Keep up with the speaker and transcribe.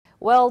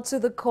Well, to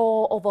the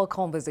core of our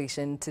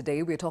conversation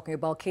today, we're talking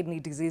about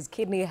kidney disease,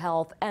 kidney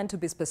health, and to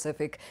be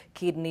specific,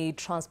 kidney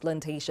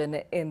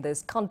transplantation in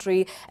this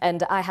country.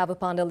 And I have a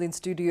panel in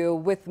studio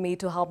with me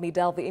to help me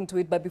delve into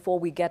it. But before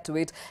we get to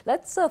it,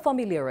 let's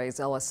familiarize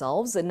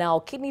ourselves. Now,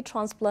 kidney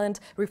transplant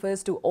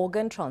refers to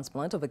organ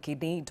transplant of a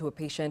kidney to a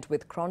patient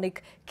with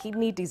chronic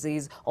kidney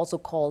disease, also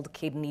called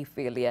kidney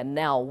failure.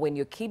 Now, when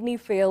your kidney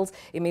fails,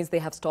 it means they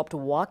have stopped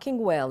working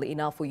well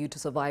enough for you to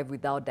survive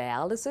without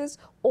dialysis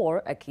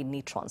or a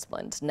kidney transplant.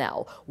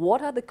 Now,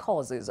 what are the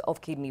causes of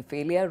kidney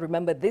failure?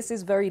 Remember, this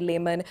is very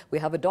layman. We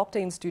have a doctor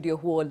in studio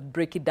who will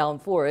break it down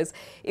for us.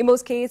 In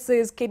most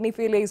cases, kidney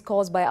failure is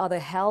caused by other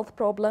health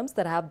problems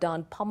that have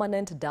done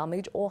permanent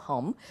damage or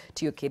harm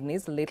to your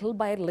kidneys little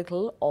by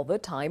little over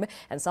time.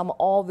 And some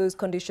of those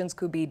conditions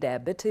could be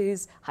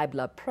diabetes, high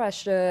blood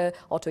pressure,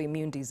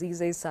 autoimmune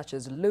diseases such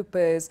as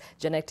lupus,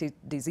 genetic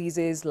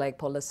diseases like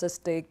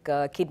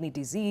polycystic kidney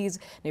disease,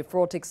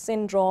 nephrotic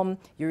syndrome,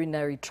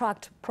 urinary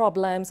tract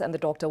problems, and the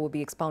doctor will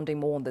be expounding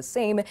more on the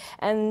same,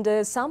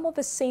 and some of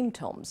the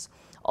symptoms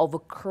of a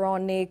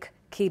chronic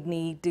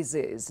kidney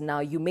disease.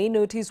 Now, you may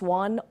notice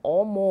one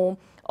or more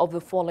of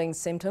the following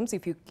symptoms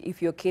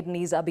if your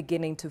kidneys are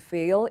beginning to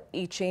fail: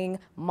 itching,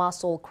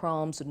 muscle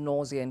cramps,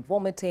 nausea and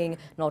vomiting,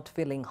 not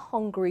feeling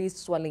hungry,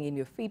 swelling in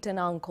your feet and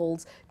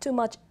ankles, too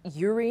much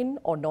urine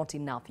or not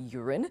enough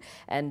urine,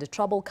 and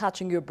trouble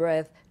catching your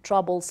breath,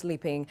 trouble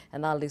sleeping,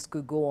 and that list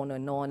could go on.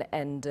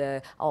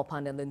 And our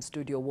panel in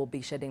studio will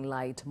be shedding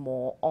light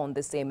more on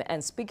the same.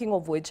 And speaking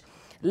of which,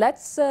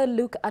 let's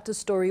look at a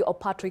story of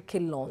Patrick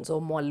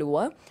Kilonzo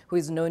Mwalua, who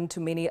is known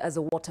to many as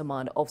a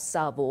waterman of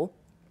Savo,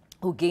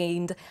 who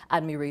gained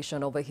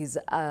admiration over his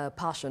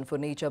passion for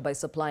nature by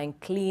supplying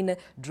clean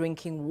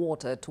drinking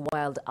water to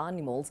wild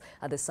animals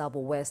at the Savo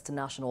West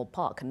National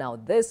Park. Now,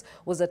 this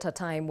was at a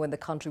time when the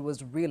country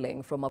was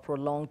reeling from a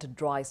prolonged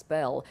dry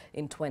spell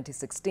in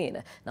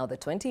 2016. Now, the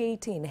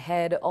 2018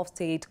 head of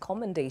state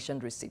commendation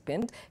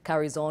recipient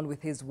carries on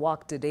with his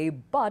work today,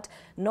 but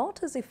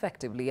not as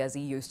effectively as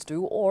he used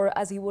to or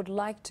as he would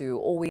like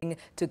to, owing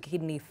to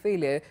kidney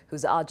failure,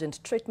 whose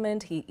urgent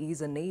treatment he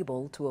is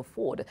unable to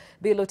afford.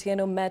 Bill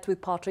Otieno met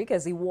with Patrick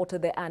as he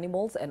watered the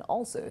animals and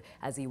also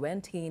as he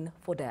went in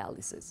for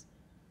dialysis.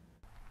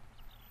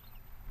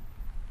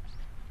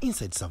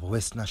 Inside Savo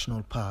West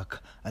National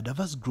Park, a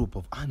diverse group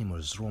of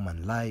animals roam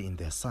and lie in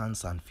their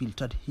sun's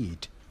unfiltered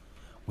heat,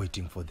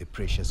 waiting for the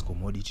precious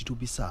commodity to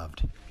be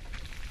served: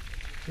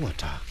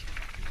 water.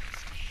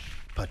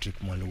 Patrick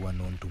Mwalua,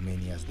 known to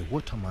many as the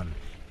waterman,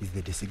 is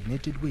the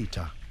designated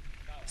waiter,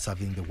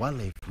 serving the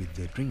wildlife with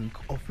the drink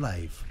of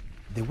life.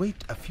 They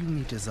wait a few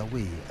meters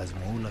away as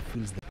Mwalua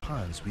fills the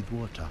pans with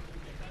water.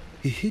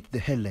 He hit the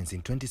headlines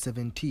in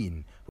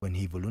 2017 when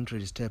he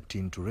voluntarily stepped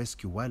in to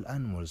rescue wild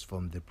animals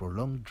from the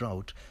prolonged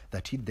drought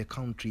that hit the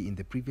country in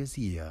the previous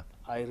year.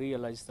 I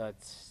realized that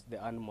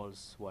the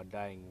animals were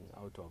dying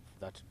out of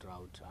that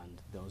drought, and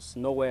there was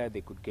nowhere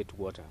they could get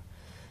water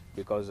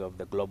because of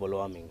the global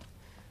warming.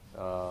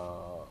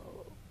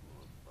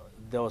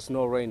 There was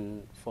no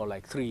rain for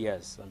like 3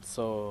 years, and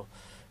so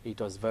it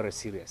was very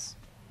serious.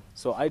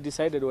 So I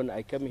decided, when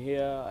I came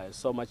here, I was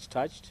so much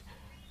touched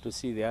to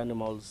see the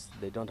animals,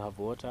 they don't have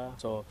water.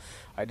 So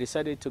I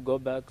decided to go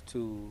back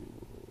to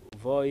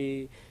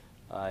Voi.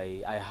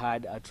 I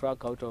had a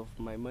truck out of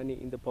my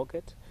money in the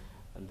pocket,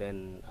 and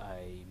then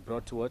I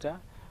brought water.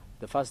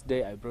 The first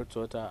day I brought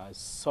water, I was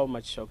so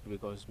much shocked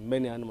because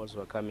many animals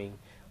were coming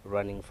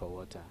running for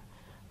water,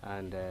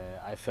 and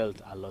I felt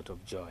a lot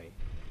of joy.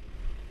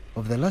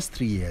 Over the last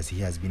 3 years, he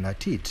has been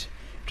at it,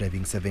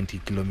 driving 70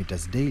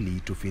 kilometers daily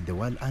to feed the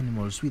wild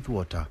animals with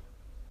water.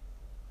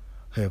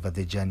 However,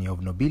 the journey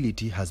of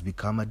nobility has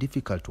become a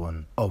difficult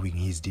one, owing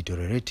his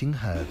deteriorating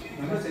health.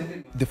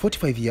 The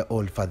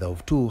 45-year-old father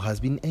of two has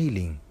been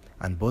ailing,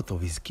 and both of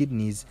his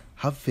kidneys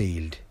have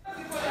failed.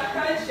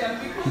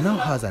 He now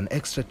has an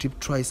extra trip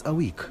twice a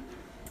week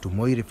to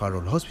Moi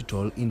Referral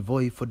Hospital in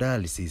Voi for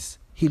dialysis.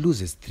 He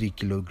loses 3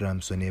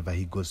 kilograms whenever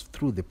he goes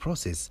through the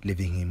process,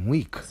 leaving him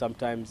weak.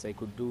 Sometimes I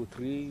could do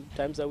 3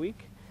 times a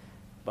week,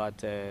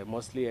 but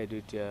mostly I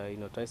do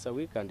it twice a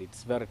week, and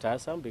it's very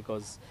tiresome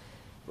because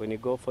when you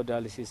go for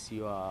dialysis,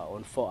 you are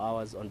on 4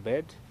 hours on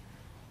bed,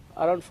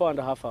 around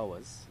 4.5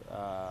 hours.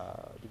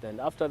 Then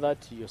after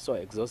that, you're so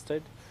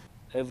exhausted.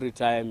 Every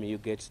time you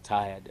get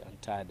tired and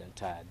tired and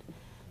tired.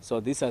 So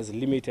this has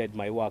limited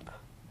my work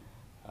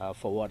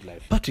for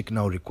wildlife. Patrick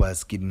now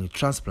requires kidney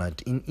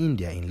transplant in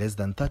India in less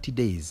than 30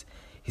 days.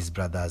 His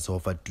brother has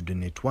offered to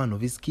donate one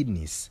of his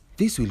kidneys.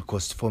 This will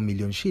cost 4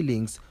 million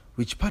shillings,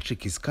 which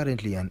Patrick is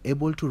currently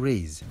unable to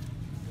raise.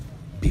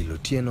 Bill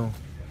Otieno,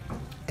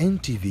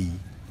 NTV,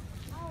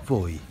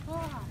 Voi.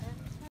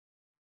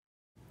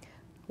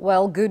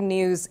 Well, good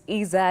news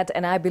is that,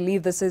 and I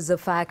believe this is a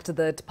fact,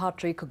 that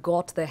Patrick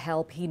got the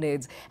help he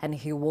needs and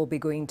he will be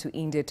going to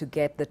India to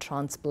get the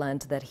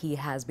transplant that he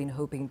has been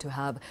hoping to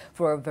have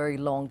for a very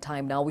long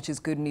time now, which is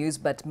good news.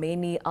 But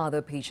many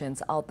other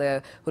patients out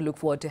there who look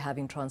forward to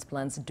having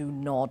transplants do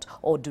not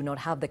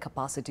have the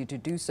capacity to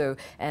do so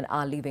and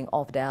are living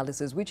off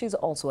dialysis, which is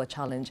also a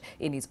challenge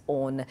in its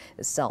own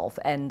self.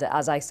 And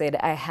as I said,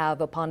 I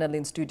have a panel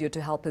in studio to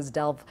help us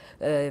delve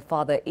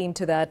further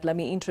into that. Let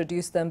me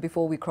introduce them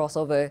before we cross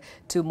over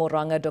to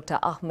Murang'a. Dr.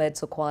 Ahmed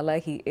Sokwala,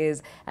 he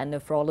is a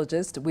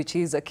nephrologist, which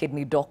is a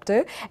kidney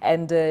doctor,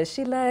 and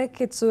Sheila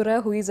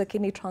Kitsura, who is a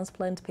kidney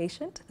transplant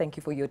patient. Thank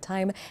you for your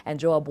time. And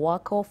Joab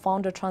Wako,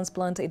 founder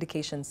Transplant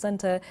Education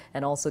Center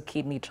and also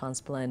kidney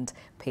transplant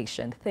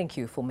patient. Thank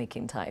you for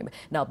making time.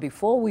 Now,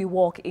 before we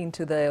walk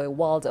into the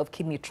world of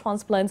kidney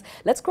transplants,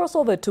 let's cross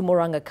over to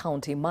Murang'a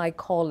County. My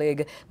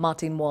colleague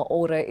Martin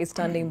Mwaora is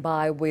standing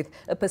by with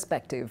a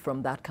perspective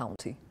from that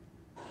county.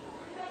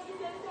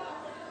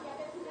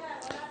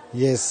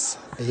 Yes,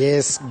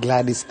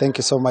 Gladys, thank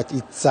you so much.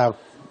 It's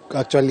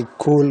actually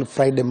cool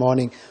Friday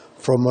morning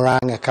from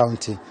Murang'a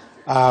County.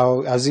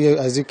 As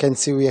you can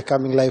see, we are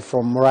coming live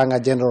from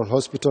Murang'a General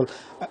Hospital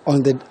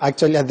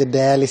actually at the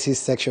dialysis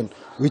section,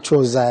 which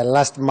was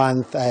last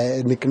month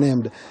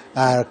nicknamed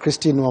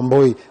Christine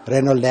Wamboi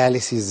Renal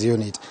Dialysis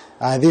Unit.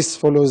 This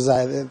follows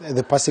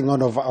the passing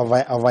on of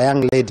a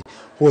young lady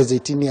who was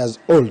 18 years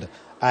old,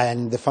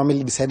 and the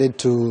family decided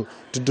to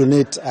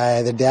donate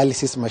the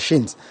dialysis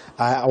machines,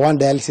 one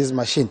dialysis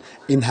machine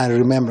in her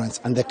remembrance.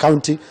 And the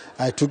county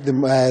took the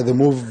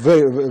move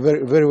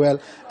very well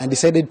and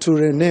decided to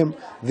rename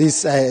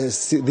this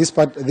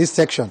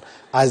section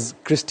as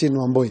Christine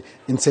Wamboi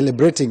in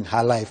celebrating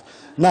her life.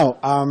 Now,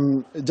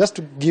 just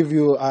to give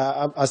you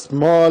a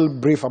small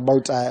brief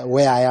about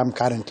where I am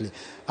currently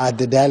at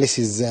the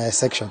dialysis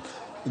section.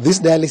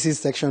 This dialysis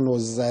section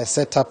was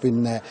set up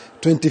in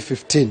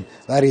 2015,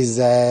 that is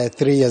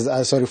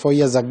 4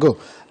 years ago.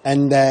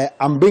 And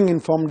I'm being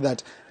informed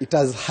that it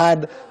has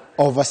had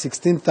over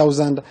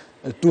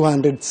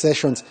 16,200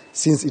 sessions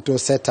since it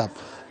was set up.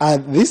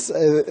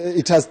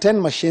 It has 10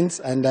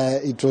 machines, and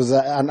it was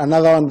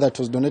another one that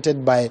was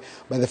donated by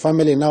the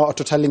family, now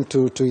totaling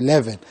to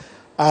 11.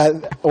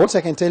 What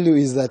I can tell you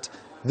is that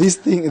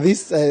this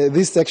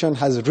section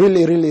has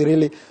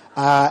really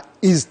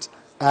eased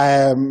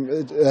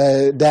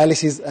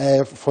dialysis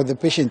for the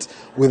patients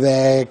with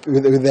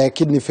their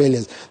kidney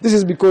failures. This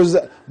is because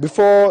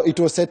before it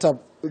was set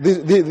up,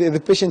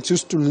 the patients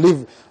used to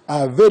leave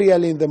very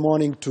early in the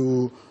morning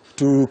to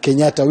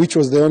Kenyatta, which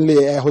was the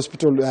only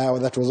hospital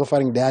that was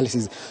offering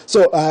dialysis.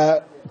 So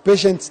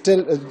patients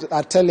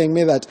are telling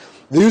me that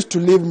they used to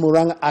leave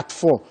Murang'a at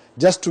 4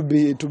 just to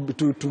be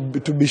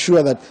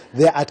sure that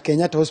they're at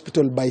Kenyatta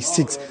Hospital by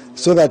 6,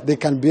 so that they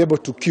can be able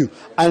to queue.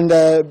 And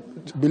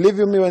believe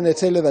you me when I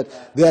tell you that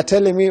they are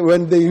telling me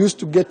when they used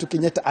to get to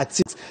Kenyatta at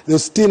 6, they'll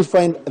still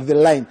find the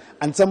line,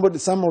 and some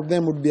of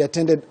them would be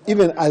attended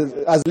even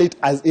as late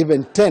as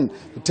even 10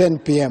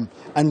 p.m.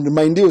 And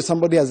mind you,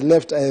 somebody has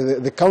left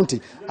the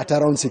county at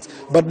around 6.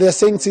 But they're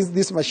saying since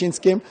these machines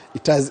came,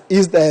 it has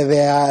eased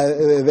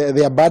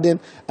their burden,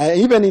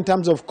 even in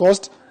terms of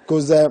cost,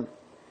 because I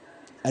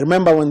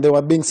remember when they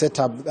were being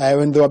set up,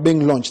 when they were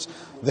being launched,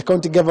 the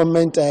county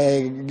government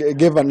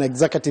gave an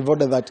executive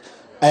order that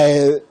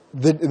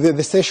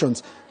the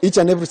sessions, each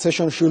and every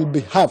session should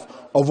be half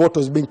of what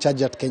was being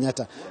charged at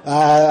Kenyatta.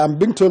 I'm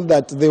being told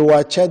that they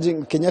were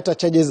charging, Kenyatta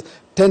charges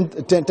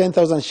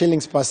 10,000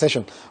 shillings per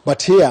session,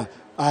 but here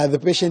the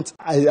patients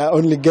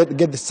only get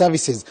the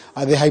services,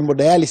 the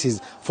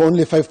hemodialysis, for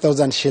only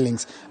 5,000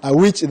 shillings,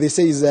 which they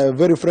say is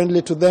very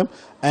friendly to them,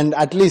 and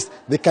at least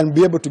they can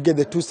be able to get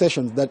the 2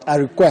 sessions that are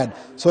required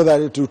so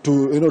that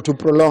to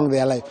prolong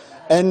their life.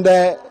 And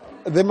the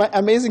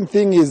amazing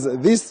thing is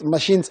these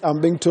machines, I'm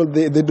being told,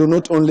 they do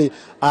not only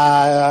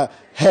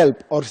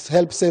help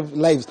save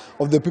lives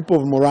of the people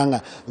of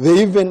Murang'a.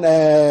 They even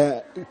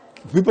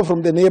people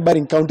from the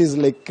neighboring counties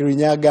like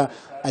Kirinyaga,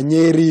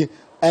 Anyeri,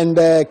 and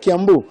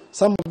Kiambu,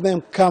 some of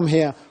them come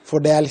here for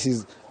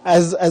dialysis.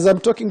 As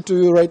I'm talking to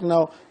you right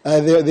now,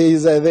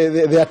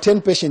 there are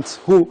 10 patients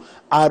who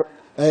are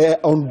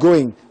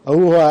ongoing,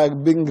 who are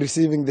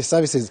receiving the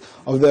services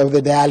of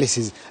the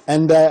dialysis.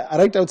 And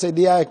right outside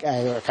here, I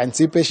can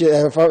see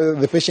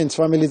the patients'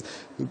 families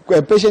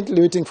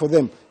patiently waiting for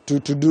them to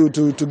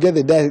get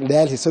the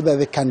dialysis so that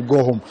they can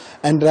go home.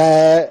 And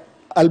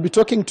I'll be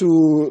talking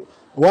to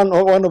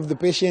one of the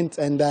patients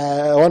and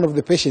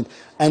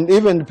and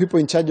even people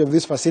in charge of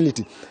this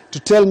facility to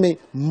tell me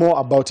more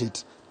about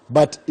it.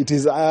 But it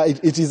is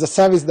a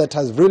service that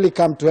has really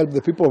come to help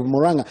the people of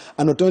Murang'a,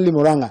 and not only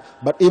Murang'a,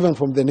 but even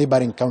from the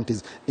neighboring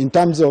counties. In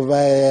terms of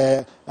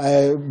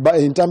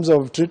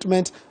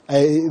treatment,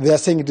 they are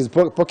saying it is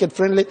pocket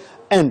friendly,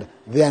 and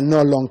there are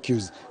no long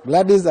queues.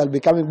 Gladys, I'll be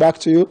coming back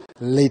to you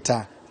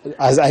later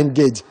as I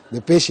engage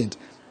the patient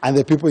and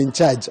the people in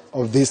charge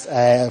of this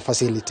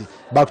facility.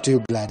 Back to you,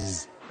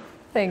 Gladys.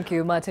 Thank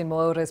you, Martin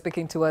Moore,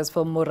 speaking to us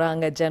from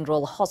Muranga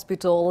General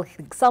Hospital.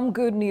 Some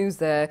good news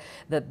there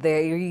that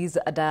there is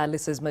a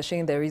dialysis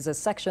machine. There is a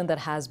section that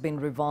has been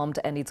revamped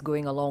and it's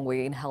going a long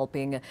way in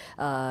helping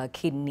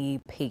kidney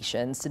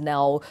patients.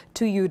 Now,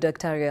 to you,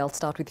 Dr. I'll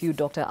start with you,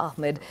 Dr.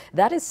 Ahmed.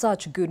 That is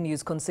such good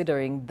news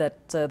considering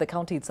that the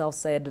county itself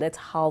said, let's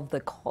halve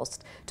the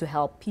cost to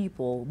help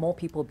people, more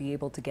people be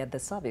able to get the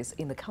service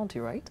in the county,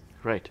 right?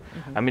 Right.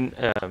 I mean,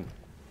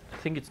 I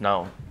think it's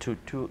now two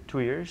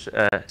years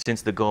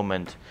since the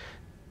government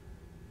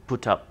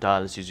put up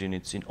dialysis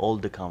units in all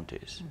the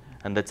counties,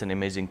 and that's an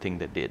amazing thing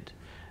they did.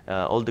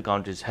 All the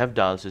counties have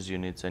dialysis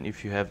units, and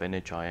if you have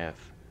NHIF,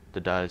 the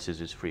dialysis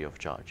is free of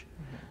charge.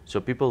 So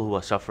people who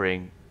are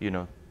suffering, you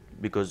know,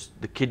 because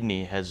the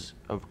kidney has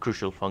a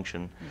crucial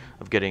function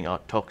of getting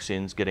out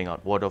toxins, getting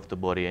out water of the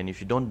body, and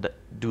if you don't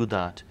do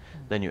that,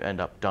 then you end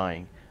up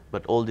dying.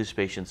 But all these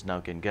patients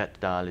now can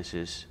get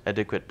dialysis,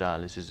 adequate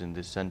dialysis in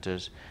these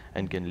centers,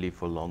 and can live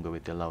for longer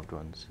with their loved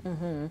ones.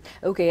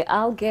 Okay,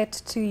 I'll get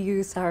to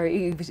you,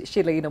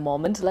 Sheila, in a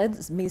moment.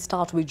 Let me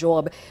start with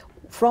Job.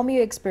 From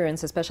your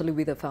experience, especially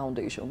with the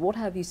foundation, what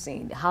have you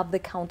seen? Have the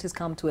counties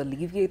come to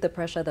alleviate the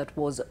pressure that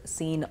was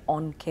seen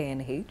on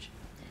KNH?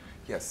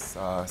 Yes,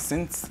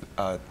 since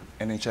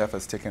NHF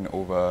has taken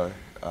over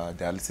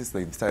dialysis,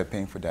 they've started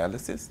paying for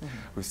dialysis.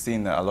 We've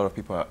seen that a lot of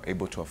people are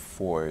able to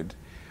afford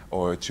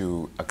or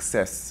to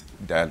access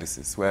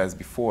dialysis, whereas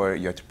before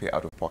you had to pay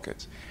out of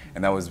pocket.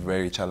 And that was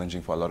very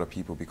challenging for a lot of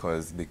people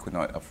because they could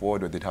not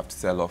afford, or they'd have to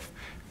sell off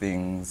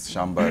things,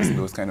 shambas,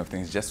 those kind of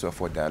things just to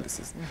afford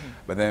dialysis.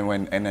 But then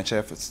when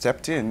NHF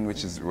stepped in,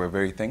 which is we're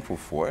very thankful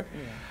for,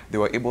 they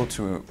were able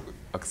to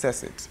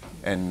access it.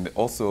 And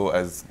also,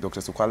 as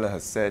Dr. Sukwala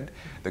has said,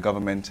 the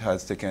government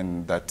has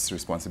taken that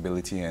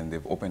responsibility and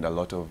they've opened a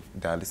lot of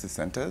dialysis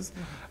centers.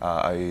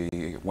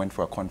 I went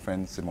for a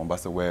conference in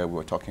Mombasa where we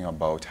were talking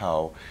about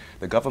how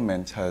the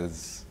government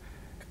has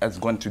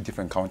gone to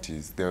different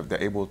counties. They're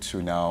able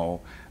to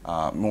now,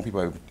 more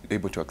people are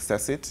able to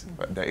access it.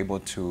 They're able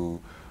to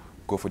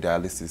go for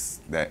dialysis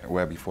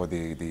where before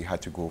they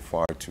had to go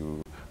far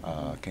to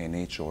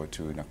KNH or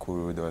to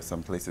Nakuru. There were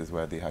some places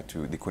where they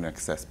couldn't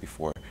access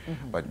before.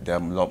 But there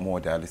are a lot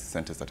more dialysis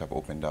centers that have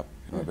opened up,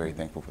 and we're very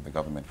thankful for the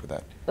government for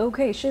that.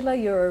 Okay, Sheila,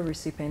 you're a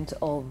recipient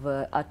of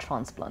a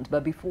transplant,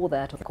 but before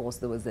that, of course,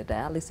 there was the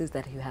dialysis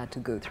that you had to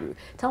go through.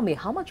 Tell me,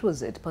 how much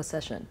was it per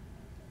session?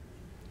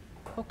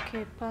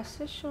 Okay, per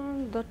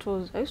session, that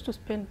was, I used to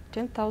spend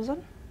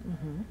 10,000.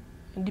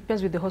 It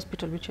depends with the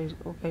hospital which I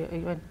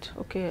went.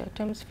 Okay, at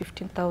times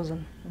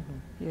 15,000.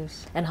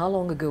 Yes. And how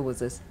long ago was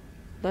this?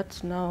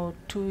 That's now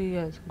 2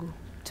 years ago.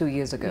 2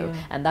 years ago.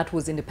 Yeah. And that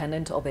was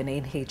independent of an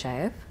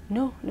NHIF?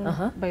 No,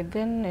 no. By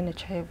then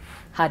NHIF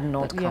had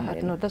not come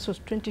in. No, that was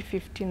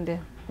 2015 there.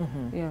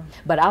 Yeah.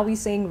 But are we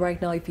saying right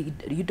now, if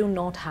you do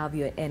not have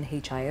your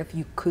NHIF,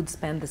 you could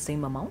spend the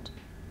same amount?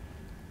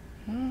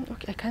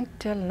 Okay, I can't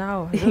tell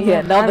now.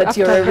 Yeah, now that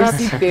you're a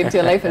recipient,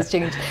 your life has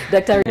changed.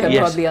 Dr. can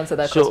probably answer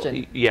that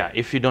question. Yeah,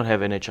 if you don't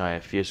have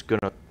NHIF, you're going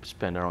to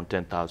spend around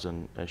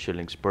 10,000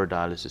 shillings per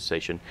dialysis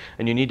session,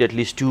 and you need at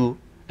least two,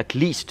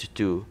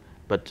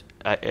 but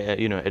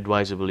you know,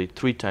 advisably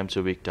 3 times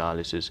a week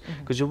dialysis,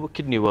 because your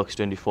kidney works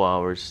 24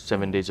 hours,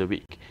 7 days a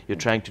week. You're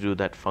trying to do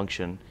that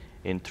function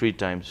in 3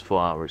 times 4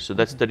 hours, so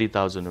that's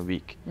 30,000 a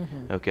week.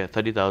 Okay,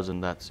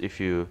 30,000. That's if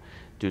you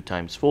do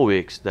times 4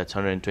 weeks, that's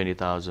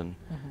 120,000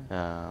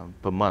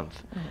 per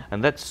month,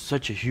 and that's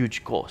such a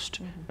huge cost.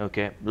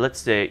 Okay,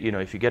 let's say, you know,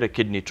 if you get a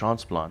kidney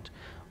transplant,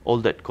 all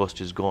that cost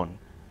is gone,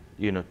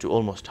 you know, to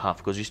almost half,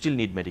 because you still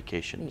need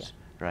medications.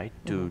 Right?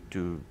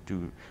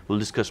 We'll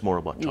discuss more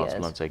about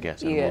transplants, I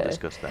guess, and we'll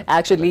discuss that.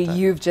 Actually,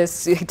 you've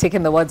just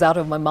taken the words out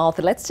of my mouth.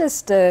 Let's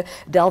just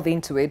delve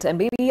into it, and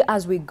maybe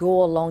as we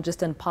go along,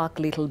 just unpack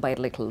little by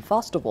little.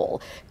 First of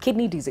all,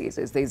 kidney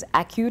diseases. There's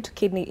acute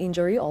kidney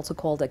injury, also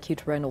called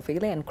acute renal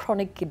failure, and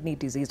chronic kidney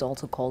disease,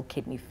 also called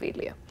kidney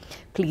failure.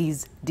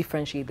 Please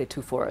differentiate the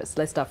two for us.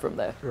 Let's start from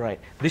there.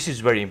 Right. This is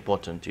very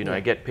important. You know,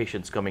 I get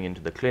patients coming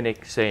into the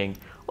clinic saying,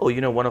 oh,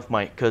 you know, one of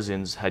my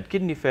cousins had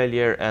kidney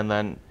failure, and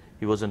then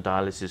he was on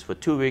dialysis for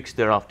 2 weeks.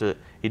 Thereafter,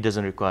 he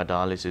doesn't require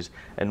dialysis.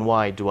 And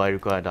why do I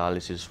require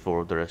dialysis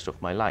for the rest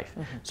of my life?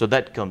 So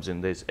that comes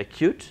in. There's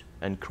acute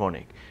and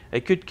chronic.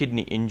 Acute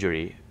kidney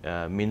injury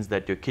means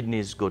that your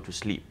kidneys go to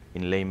sleep,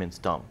 in layman's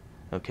term.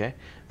 Okay.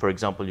 For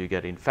example, you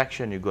get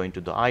infection, you go into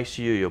the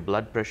ICU, your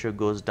blood pressure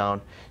goes down,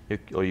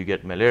 or you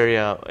get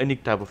malaria, any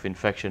type of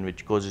infection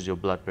which causes your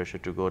blood pressure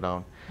to go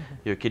down.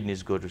 Your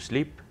kidneys go to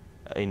sleep.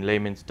 In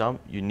layman's term,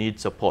 you need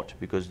support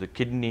because the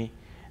kidney,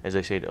 as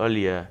I said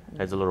earlier,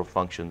 has a lot of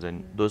functions,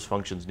 and those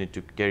functions need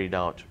to be carried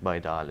out by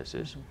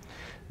dialysis.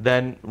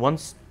 Then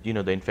once, you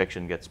know, the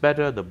infection gets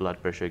better, the blood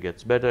pressure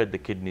gets better, the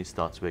kidney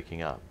starts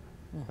waking up.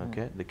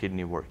 Okay, the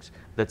kidney works.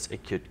 That's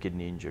acute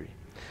kidney injury.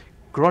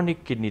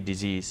 Chronic kidney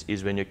disease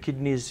is when your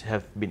kidneys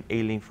have been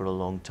ailing for a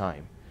long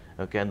time.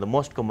 Okay, and the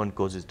most common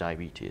cause is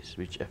diabetes,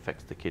 which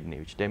affects the kidney,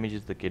 which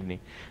damages the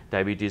kidney.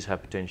 Diabetes,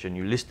 hypertension,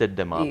 you listed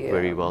them up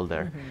very well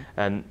there.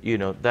 And you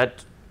know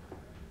that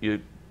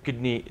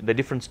kidney, the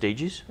different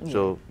stages.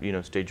 So, you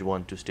know, stage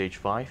 1 to stage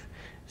 5.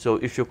 So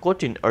if you're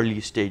caught in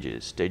early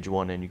stages, stage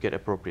 1, and you get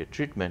appropriate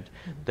treatment,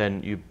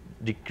 then you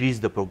decrease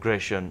the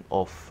progression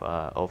of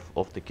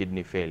the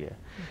kidney failure.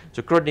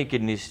 So chronic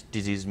kidney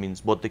disease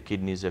means both the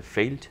kidneys have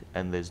failed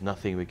and there's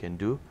nothing we can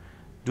do.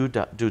 Do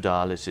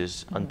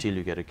dialysis until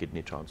you get a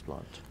kidney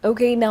transplant.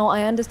 Okay, now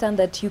I understand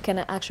that you can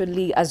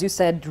actually, as you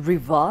said,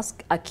 reverse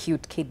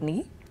acute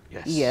kidney.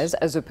 Yes. Yes,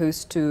 as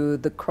opposed to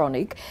the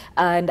chronic.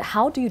 And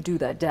how do you do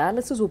that?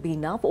 Dialysis will be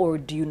enough, or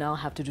do you now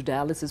have to do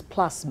dialysis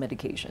plus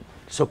medication?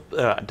 So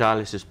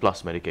dialysis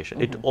plus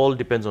medication. It all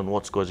depends on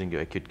what's causing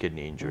your acute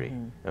kidney injury.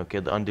 Okay,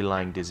 the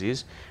underlying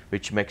disease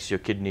which makes your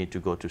kidney to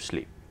go to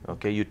sleep.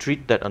 Okay, you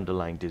treat that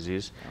underlying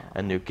disease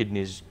and your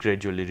kidneys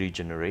gradually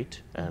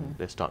regenerate and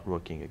they start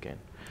working again.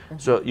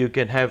 So you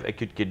can have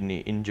acute kidney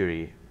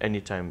injury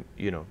anytime,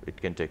 you know,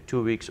 it can take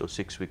 2 weeks or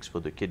 6 weeks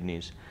for the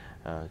kidneys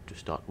to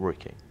start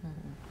working.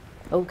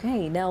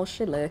 Okay, now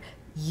Sheila,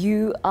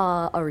 you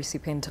are a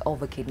recipient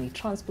of a kidney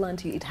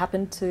transplant. It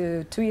happened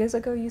 2 years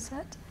ago, you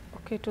said?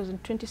 Okay, it was in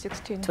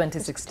 2016.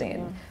 2016.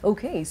 Yeah.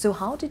 Okay, so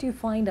how did you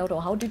find out,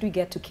 or how did you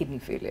get to kidney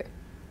failure?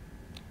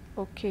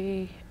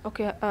 Okay,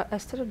 I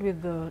started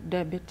with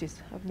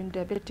diabetes. I've been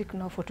diabetic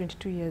now for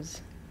 22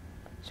 years.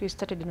 So it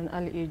started in an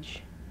early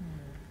age.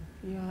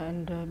 Yeah,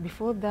 and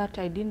before that,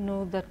 I didn't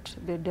know that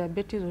the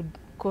diabetes would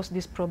cause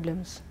these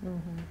problems.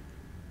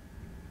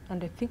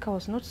 And I think I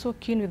was not so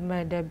keen with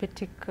my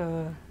diabetic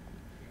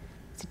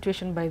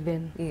situation by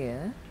then.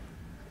 Yeah.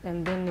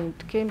 And then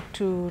it came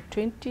to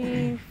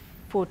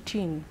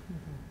 2014.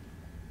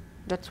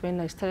 That's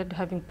when I started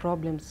having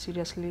problems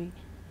seriously.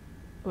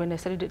 When I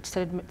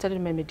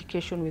started my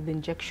medication with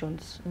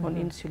injections on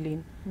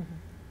insulin.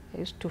 I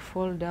used to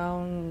fall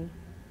down,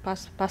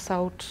 pass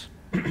out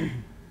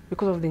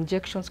because of the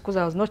injections, because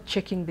I was not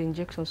checking the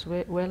injections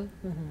well.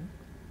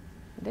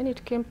 Then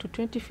it came to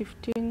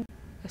 2015.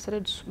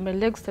 My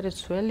legs started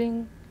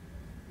swelling.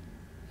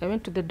 I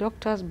went to the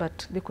doctors,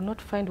 but they could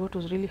not find what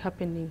was really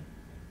happening.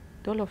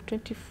 The whole of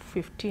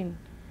 2015,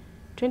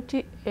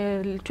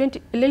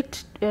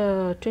 late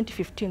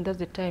 2015, that's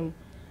the time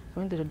I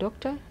went to the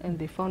doctor and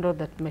they found out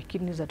that my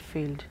kidneys had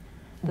failed.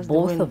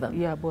 Both of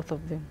them? Yeah, both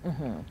of them.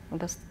 And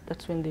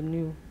that's when they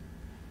knew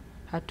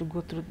I had to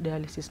go through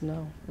dialysis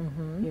now.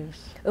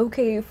 Yes.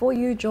 Okay, for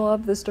you,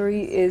 Joab, the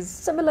story is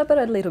similar but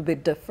a little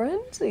bit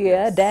different. Yeah,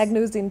 Yes.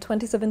 diagnosed in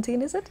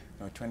 2017, is it?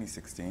 No,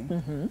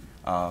 2016.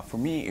 For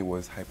me, it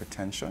was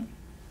hypertension,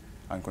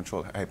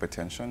 uncontrolled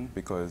hypertension,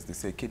 because they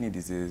say kidney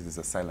disease is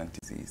a silent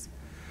disease.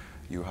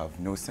 You have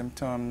no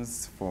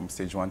symptoms from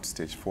stage 1 to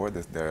stage 4.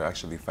 There are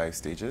actually 5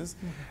 stages.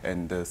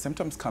 And the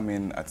symptoms come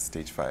in at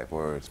stage 5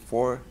 or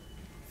 4,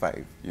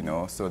 5, you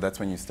know. So that's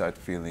when you start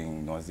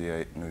feeling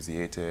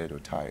nauseated or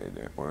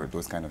tired or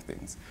those kind of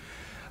things.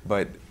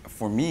 But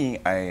for me,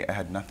 I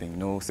had nothing,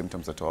 no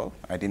symptoms at all.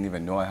 I didn't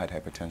even know I had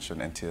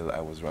hypertension until I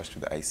was rushed to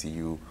the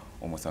ICU,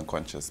 almost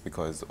unconscious,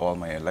 because all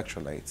my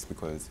electrolytes,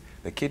 because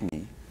the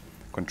kidney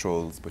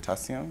controls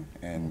potassium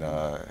and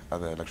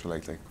other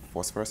electrolytes like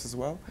phosphorus as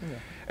well.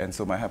 And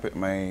so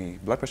my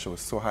blood pressure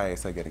was so high I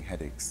started getting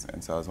headaches.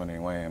 And so I was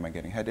wondering, why am I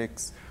getting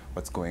headaches?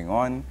 What's going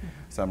on?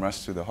 So I'm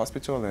rushed to the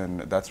hospital,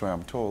 and that's where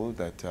I'm told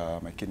that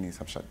my kidneys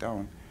have shut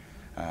down.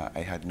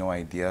 I had no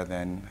idea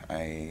then.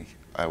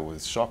 I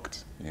was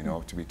shocked, you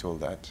know, to be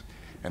told that.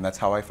 And that's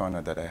how I found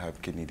out that I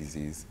have kidney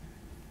disease.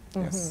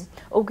 Yes.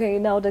 Okay,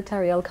 now Dr.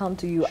 Harry, I'll come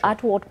to you. Sure.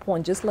 At what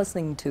point, just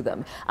listening to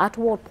them, at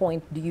what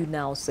point do you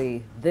now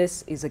say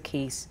this is a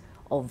case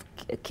of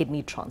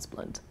kidney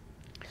transplant?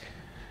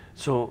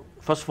 So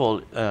first of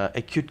all,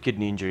 acute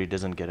kidney injury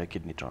doesn't get a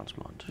kidney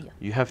transplant.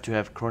 You have to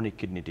have chronic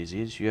kidney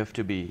disease. You have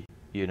to be,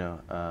 you know,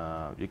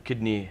 your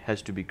kidney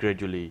has to be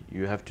gradually,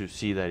 you have to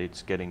see that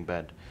it's getting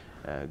bad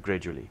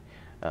gradually.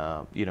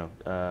 You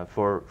know,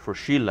 for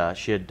Sheila,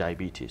 she had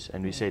diabetes,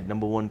 and we said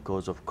 #1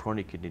 cause of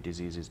chronic kidney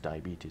disease is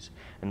diabetes,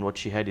 and what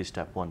she had is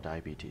type 1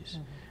 diabetes,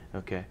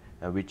 okay,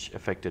 which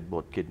affected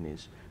both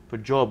kidneys. For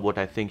Job, what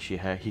I think he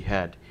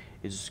had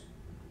is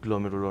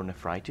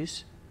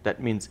glomerulonephritis. That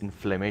means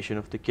inflammation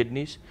of the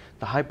kidneys.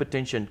 The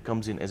hypertension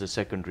comes in as a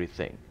secondary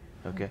thing,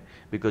 okay,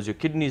 because your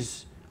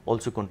kidneys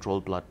also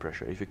control blood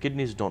pressure. If your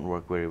kidneys don't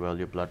work very well,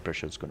 your blood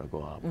pressure is going to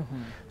go up.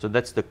 So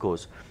that's the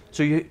cause.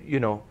 So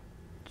you know.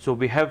 So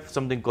we have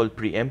something called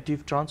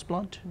preemptive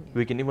transplant.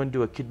 We can even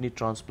do a kidney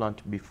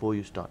transplant before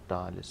you start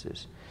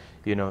dialysis.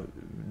 You know,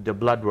 the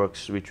blood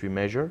works which we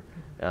measure,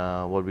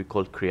 what we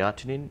call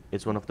creatinine.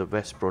 It's one of the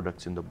best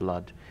products in the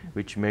blood,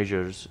 which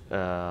measures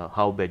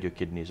how bad your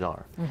kidneys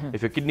are.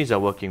 If your kidneys are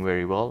working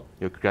very well,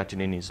 your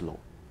creatinine is low.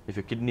 If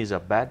your kidneys are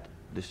bad,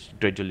 this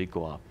gradually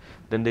go up.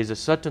 Then there's a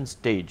certain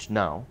stage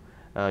now,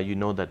 you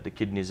know that the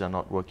kidneys are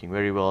not working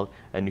very well,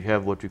 and you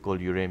have what we call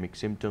uremic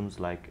symptoms,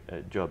 like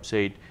Job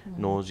said,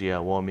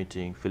 nausea,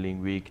 vomiting, feeling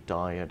weak,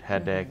 tired,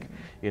 headache.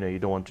 You know, you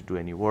don't want to do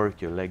any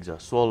work, your legs are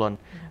swollen,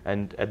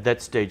 and at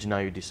that stage now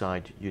you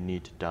decide you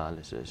need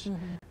dialysis.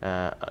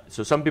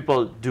 So some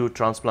people do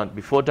transplant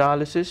before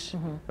dialysis,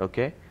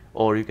 okay,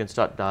 or you can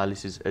start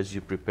dialysis as you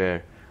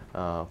prepare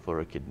for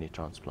a kidney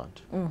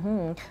transplant.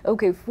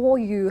 Okay, for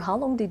you, how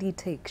long did it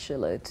take,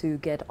 Sheila, to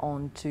get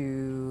on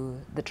to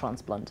the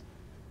transplant?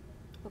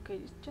 Okay,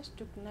 it just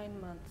took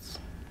 9 months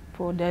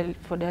for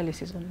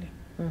dialysis only.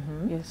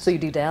 Yes. So you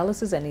did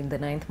dialysis, and in the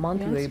 9th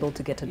month, you were Yes. able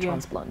to get a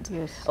transplant.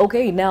 Yes.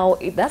 Okay, now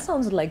that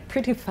sounds like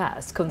pretty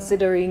fast,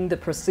 considering the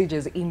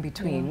procedures in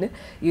between.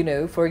 You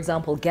know, for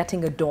example,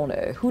 getting a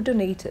donor. Who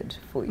donated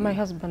for you? My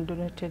husband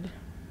donated.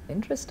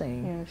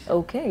 Interesting. Yes.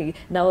 Okay,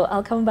 now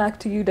I'll come back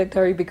to you,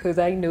 Dr. because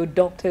I know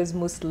doctors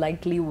most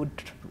likely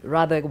would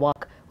rather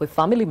work with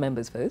family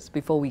members first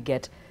before we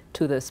get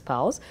to the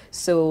spouse.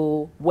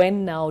 So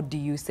when now do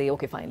you say,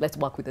 okay, fine, let's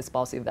work with the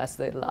spouse if that's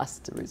the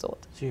last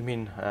resort? So you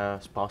mean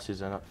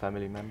spouses are not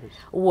family members?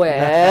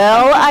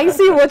 Well, I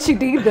see what you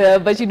did there,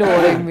 but you know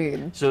what I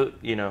mean. So,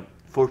 you know,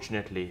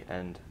 fortunately,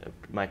 and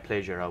my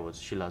pleasure, I was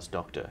Sheila's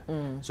doctor.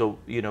 So,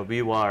 you know,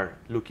 we were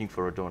looking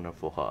for a donor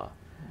for her.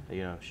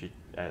 You know, she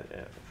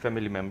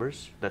family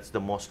members, that's the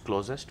most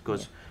closest,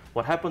 because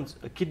what happens,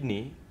 a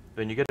kidney,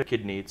 when you get a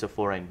kidney, it's a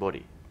foreign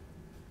body.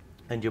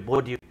 And your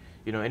body,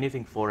 you know,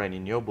 anything foreign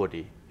in your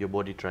body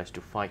tries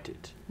to fight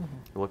it,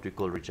 what we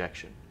call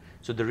rejection.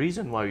 So the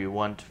reason why we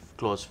want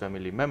close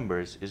family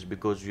members is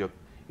because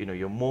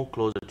you're more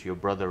closer to your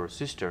brother or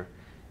sister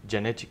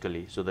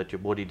genetically, so that your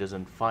body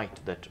doesn't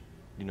fight that,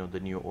 you know, the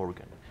new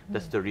organ.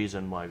 That's the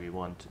reason why we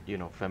want, you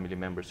know, family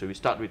members. So we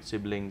start with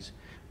siblings,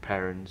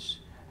 parents,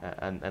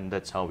 and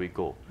that's how we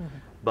go.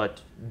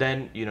 But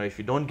then, you know, if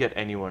you don't get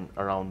anyone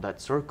around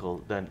that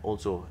circle, then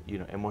also, you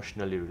know,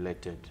 emotionally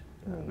related,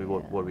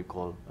 what we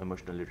call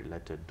emotionally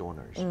related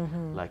donors,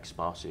 like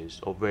spouses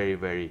or very,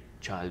 very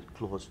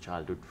close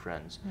childhood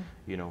friends,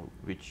 you know,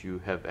 which you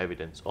have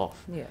evidence of,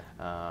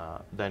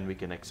 then we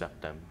can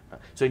accept them.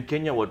 So in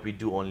Kenya, what we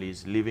do only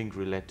is living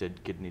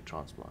related kidney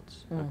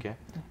transplants, okay?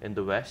 In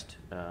the West,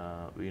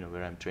 you know,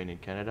 where I'm trained in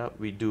Canada,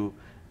 we do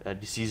a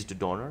deceased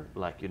donor,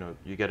 like, you know,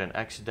 you get an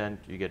accident,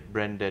 you get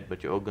brain dead,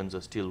 but your organs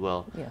are still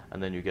well,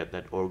 and then you get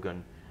that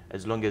organ,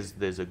 as long as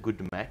there's a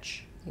good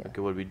match.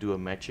 Okay, what we do a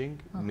matching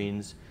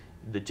means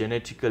the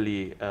genetical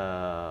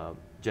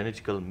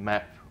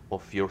map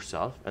of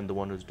yourself and the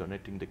one who's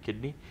donating the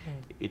kidney,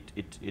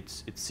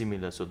 it's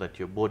similar, so that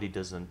your body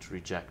doesn't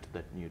reject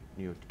that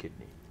new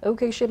kidney.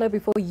 Okay, Sheila,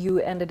 before you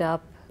ended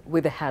up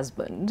with a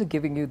husband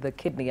giving you the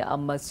kidney,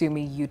 I'm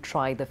assuming you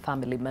tried the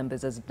family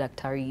members, as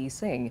Dr. is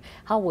saying.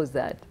 How was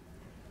that?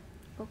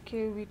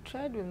 Okay, we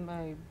tried with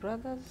my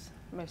brothers,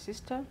 my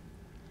sister,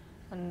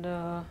 and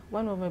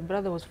one of my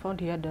brother was found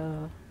he had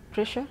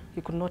pressure,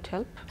 he could not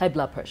help. High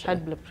blood pressure. High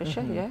blood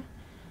pressure, yeah.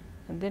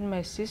 And then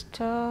my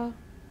sister,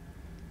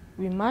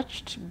 we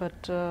matched,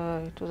 but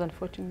it was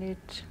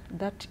unfortunate.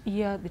 That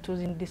year, it was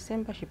in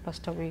December, she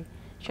passed away.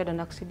 She had an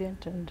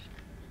accident, and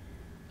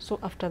so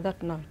after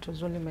that now, it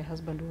was only my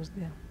husband who was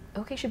there.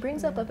 Okay, she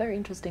brings up a very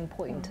interesting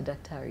point,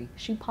 Dr.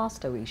 She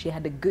passed away. She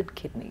had a good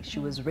kidney. She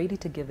was ready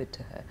to give it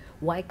to her.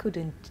 Why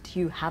couldn't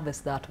you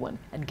harvest that one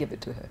and give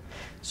it to her?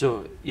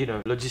 So, you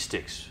know,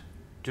 logistics.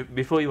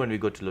 Before even we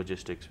go to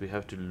logistics, we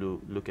have to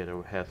look at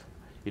our health.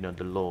 You know,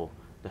 the law,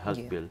 the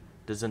health bill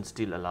doesn't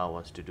still allow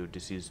us to do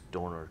deceased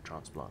donor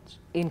transplants.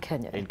 In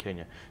Kenya? In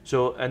Kenya.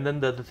 So, and then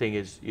the other thing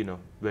is, you know,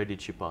 where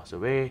did she pass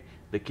away?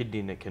 The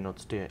kidney cannot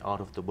stay out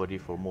of the body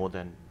for more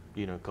than,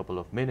 you know, a couple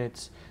of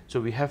minutes. So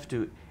we have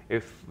to,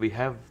 if we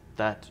have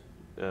that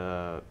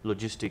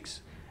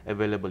logistics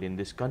available in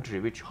this country,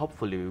 which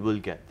hopefully we will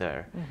get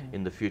there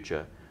in the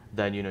future,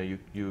 then, you know,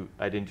 you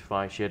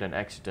identify she had an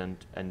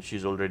accident and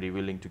she's already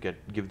willing to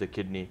give the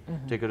kidney,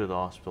 take her to the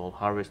hospital,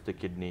 harvest the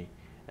kidney,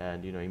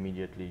 and, you know,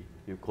 immediately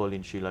you call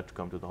in Sheila to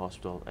come to the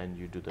hospital and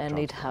you do the transplant. And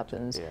it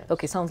happens. Yes.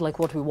 Okay, sounds like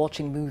what we're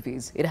watching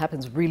movies. It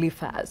happens really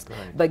fast.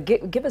 Right.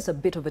 But give us a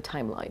bit of a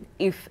timeline.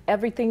 If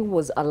everything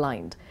was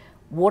aligned,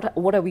 what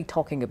are we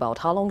talking about?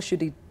 How long should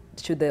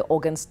the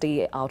organ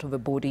stay out of the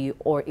body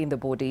or in the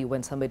body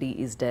when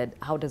somebody is dead?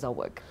 How does that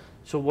work?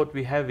 So what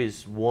we have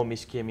is warm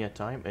ischemia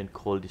time and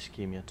cold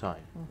ischemia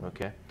time,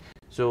 okay?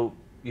 So,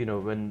 you know,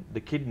 when the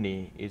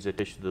kidney is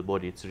attached to the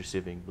body, it's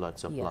receiving blood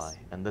supply,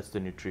 and that's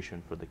the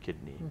nutrition for the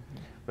kidney.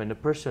 When a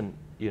person,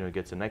 you know,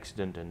 gets an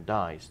accident and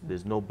dies,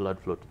 there's no blood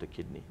flow to the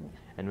kidney.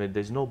 And when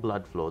there's no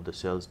blood flow, the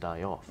cells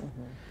die off.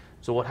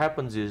 So what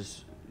happens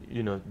is,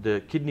 you know,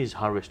 the kidney is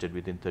harvested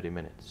within 30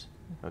 minutes,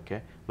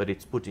 okay? But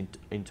it's put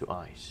into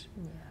ice,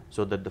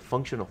 so that the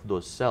function of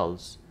those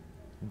cells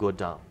go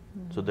down,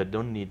 so they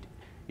don't need,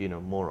 you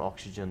know, more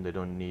oxygen, they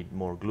don't need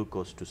more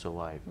glucose to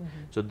survive.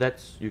 So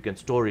that's, you can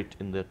store it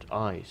in that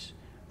ice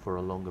for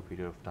a longer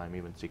period of time,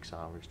 even 6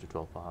 hours to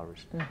 12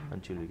 hours,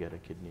 until you get a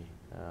kidney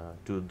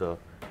to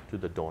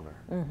the donor.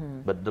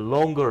 But the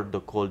longer the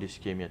cold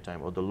ischemia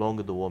time or the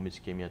longer the warm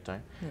ischemia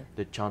time,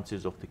 the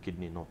chances of the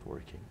kidney not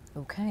working.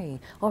 Okay,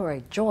 all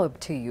right, Job,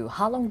 to you.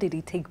 How long did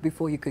it take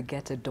before you could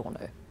get a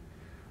donor?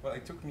 Well,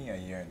 it took me a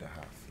year and a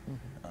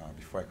half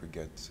before I could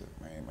get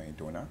my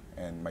donor,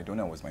 and my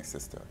donor was my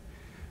sister.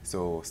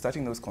 So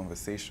starting those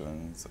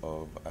conversations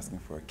of asking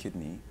for a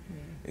kidney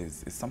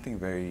is something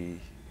very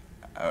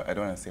I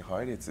don't want to say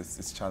hard,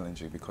 it's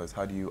challenging, because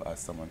how do you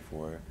ask someone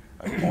for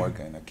an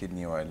organ, a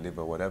kidney or a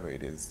liver, whatever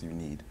it is you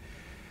need?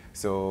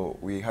 So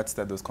we had to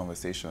start those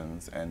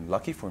conversations, and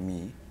lucky for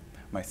me,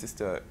 my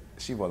sister,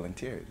 she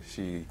volunteered.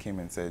 She came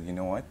and said, you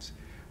know what,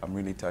 I'm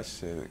really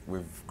touched.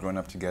 We've grown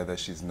up together.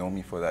 She's known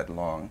me for that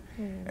long.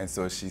 And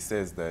so she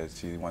says that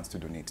she wants to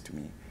donate to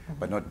me.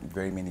 But not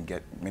very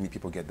many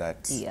people get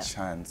that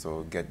chance,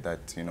 or get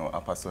that, you know,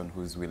 a person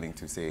who's willing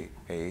to say,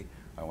 hey,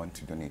 I want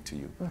to donate to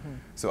you.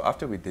 So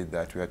after we did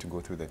that, we had to go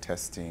through the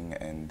testing,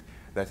 and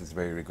that is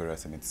very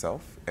rigorous in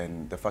itself.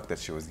 And the fact that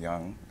she was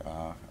young,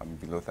 I'm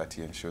below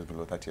 30 and she was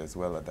below 30 as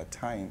well at that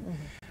time,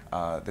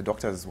 the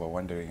doctors were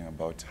wondering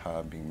about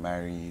her being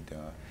married,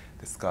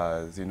 the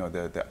scars, you know,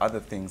 the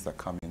other things that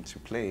come into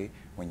play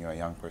when you're a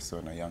young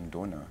person, a young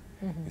donor.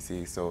 You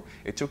see, so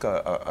it took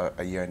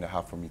a year and a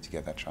half for me to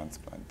get that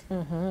transplant.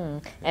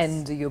 Yes.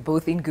 And you're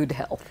both in good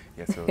health.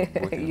 Yes, so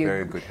both in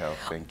very good health,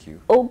 thank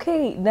you.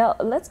 Okay, now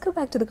let's go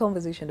back to the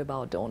conversation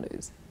about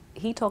donors.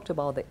 He talked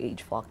about the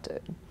age factor.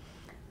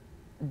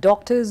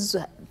 Doctors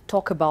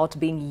talk about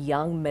being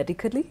young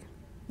medically,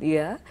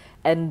 yeah,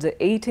 and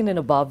 18 and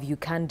above you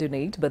can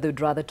donate, but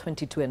they'd rather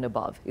 22 and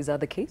above. Is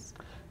that the case?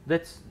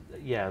 That's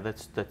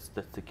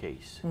the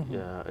case.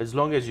 As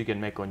long as you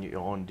can make on your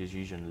own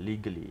decision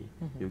legally,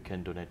 you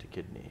can donate a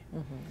kidney.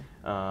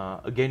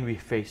 Again, we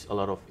face a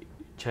lot of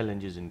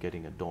challenges in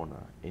getting a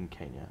donor in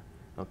Kenya.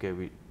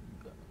 Okay,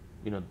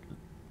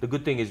 the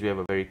good thing is we have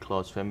a very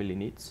close family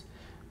needs,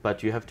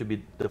 but you have to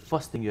be, the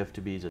first thing you have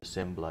to be is the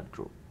same blood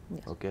group.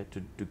 Yes. Okay,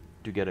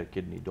 to get a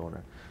kidney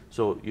donor.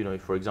 So, you know,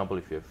 for example,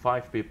 if you have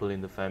 5 people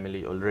in the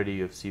family, already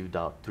you have sieved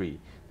out 3.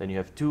 Then you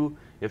have 2, you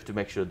have to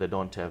make sure they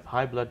don't have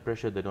high blood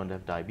pressure, they don't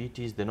have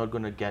diabetes, they're not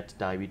going to get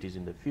diabetes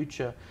in the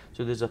future.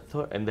 So there's a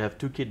third, and they have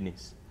 2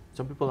 kidneys.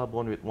 Some people are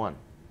born with 1.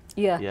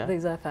 Yeah,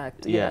 there's a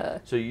fact. Yeah.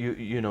 So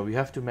you know, we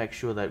have to make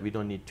sure that we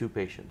don't need 2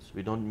 patients.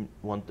 We don't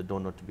want the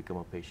donor to become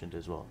a patient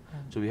as well.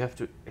 So we have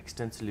to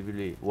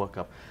extensively work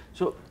up.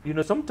 So, you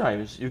know,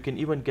 sometimes you can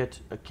even get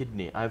a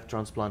kidney. I've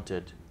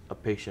transplanted a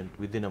patient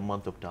within a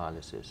month of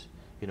dialysis.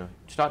 You know,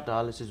 start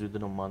dialysis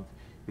within a month,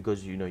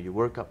 because you know you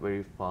work up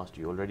very fast,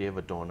 you already have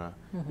a donor,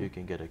 you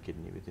can get a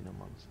kidney within a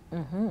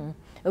month.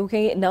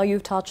 Okay, now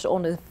you've touched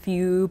on a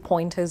few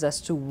pointers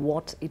as to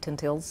what it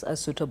entails a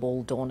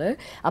suitable donor.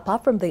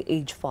 Apart from the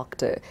age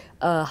factor,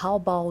 how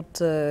about,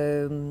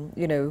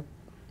 you know,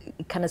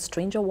 can a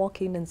stranger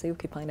walk in and say,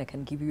 okay, fine, I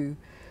can give you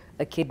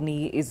a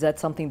kidney? Is that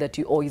something that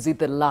you, or is it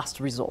the last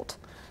resort?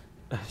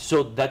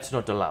 So that's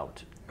not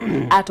allowed.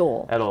 At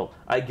all? At all.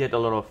 I get a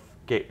lot of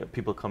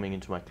people coming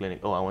into my clinic,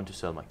 oh, I want to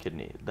sell my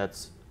kidney.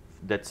 That's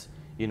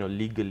you know,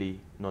 legally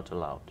not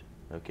allowed.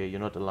 Okay, you're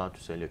not allowed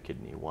to sell your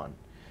kidney, 1.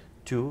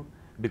 2,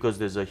 because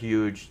there's a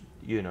huge,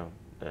 you know,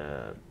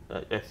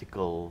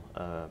 ethical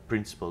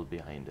principle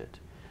behind it.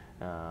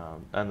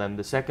 And then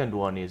the second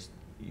one is,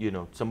 you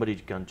know, somebody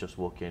can't just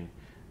walk in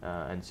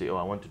and say, oh,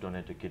 I want to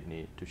donate a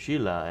kidney to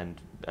Sheila,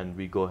 and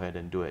we go ahead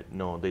and do it.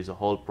 No, there's a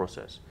whole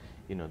process.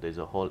 You know, there's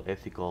a whole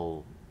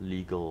ethical,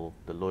 legal,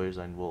 the lawyers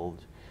are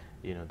involved,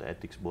 you know, the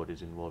ethics board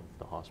is involved,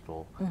 the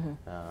hospital.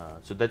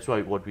 So that's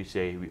why what we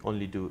say, we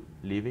only do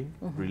living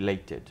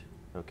related,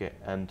 okay?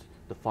 And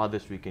the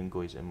farthest we can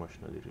go is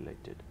emotionally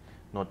related,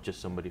 not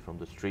just somebody from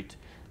the street.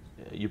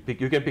 You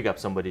can pick up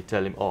somebody,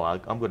 tell him, oh,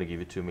 I'm going to give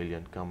you 2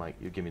 million, come,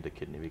 you give me the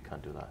kidney. We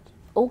can't do that.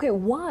 Okay,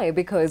 why?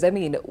 Because, I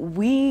mean,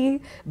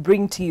 we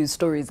bring to you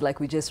stories like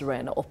we just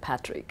ran of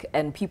Patrick,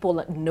 and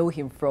people know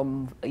him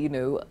from, you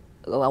know,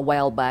 a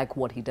while back,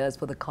 what he does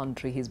for the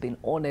country. He's been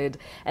honored,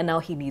 and now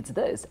he needs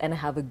this, and I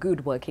have a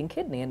good working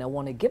kidney, and I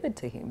want to give it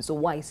to him. So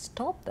why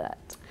stop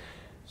that?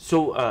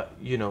 So,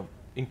 you know,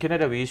 in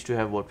Canada, we used to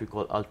have what we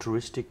call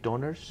altruistic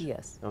donors.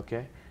 Yes.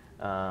 Okay.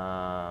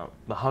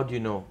 But how do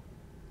you know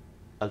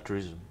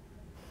altruism?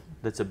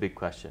 That's a big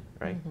question,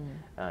 right?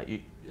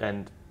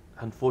 And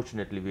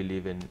unfortunately, we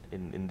live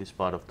in this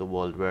part of the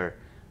world where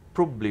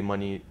probably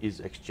money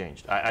is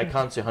exchanged. I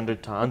can't say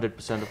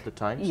 100% of the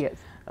times. Yes.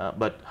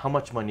 But how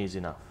much money is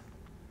enough,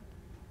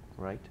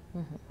 right?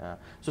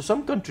 So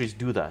some countries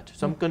do that.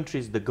 Some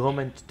countries, the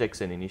government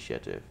takes an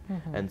initiative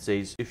and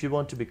says, if you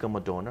want to become a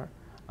donor,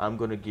 I'm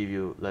going to give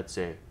you, let's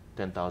say,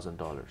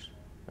 $10,000,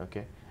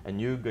 okay? And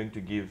you're going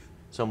to give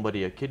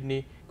somebody a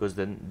kidney, because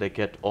then they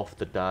get off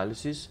the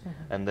dialysis,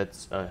 and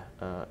that's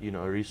you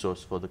know, a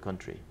resource for the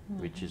country,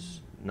 which is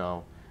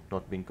now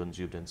not being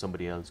consumed, and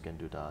somebody else can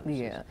do dialysis.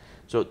 Yeah.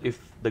 So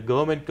if the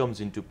government comes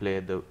into play,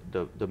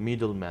 the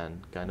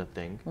middleman kind of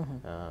thing,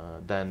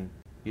 then,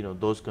 you know,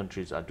 those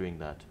countries are doing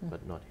that,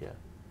 but not here.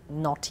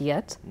 Not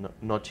yet?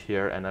 Not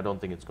here, and I don't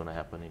think it's going to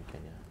happen in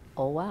Kenya.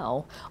 Oh,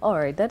 wow. All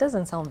right, that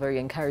doesn't sound very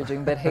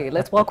encouraging, but hey,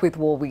 let's work with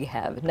what we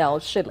have. Now,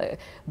 Sheila,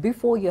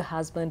 before your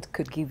husband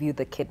could give you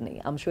the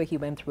kidney, I'm sure he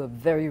went through a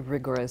very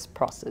rigorous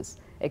process.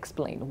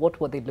 Explain,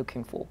 what were they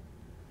looking for?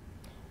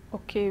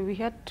 Okay, we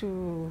had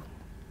to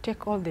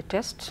take all the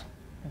tests.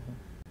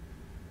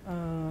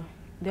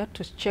 They had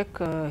to check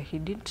he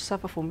didn't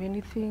suffer from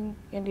anything,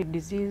 any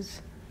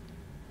disease.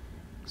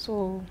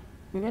 So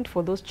we went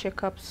for those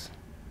checkups,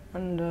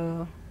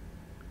 and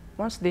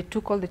once they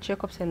took all the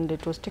checkups and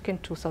it was taken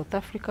to South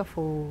Africa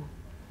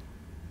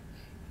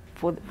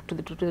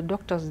to the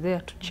doctors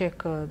there to check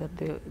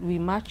that we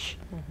match,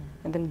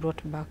 and then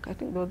brought back. I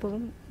think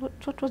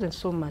it wasn't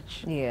so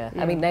much. Yeah.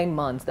 I mean 9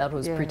 months, that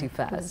was pretty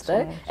fast.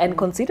 So much, and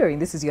considering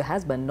this is your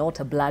husband,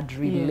 not a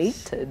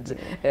blood-related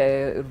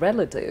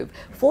relative,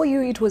 for you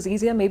it was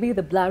easier. Maybe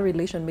the blood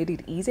relation made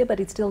it easier, but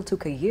it still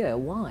took a year.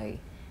 Why?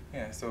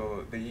 Yeah,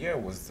 so the year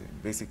was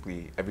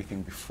basically everything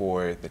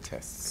before the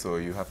test. So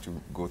you have to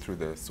go through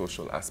the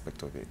social aspect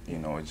of it, you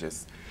know,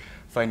 just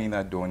finding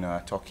that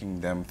donor,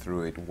 talking them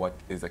through it. What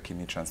is a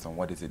kidney transplant?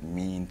 What does it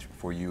mean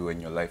for you and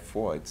your life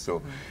forward?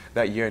 So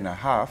that year and a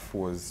half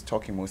was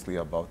talking mostly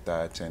about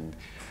that and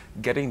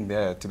getting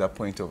there to that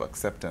point of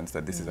acceptance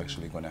that this is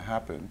actually going to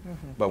happen.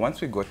 But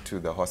once we got to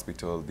the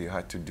hospital, they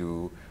had to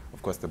do,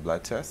 of course, the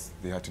blood tests.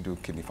 They had to do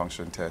kidney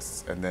function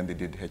tests, and then they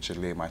did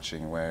HLA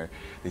matching, where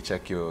they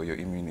check your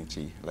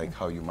immunity, like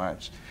how you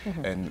match.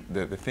 And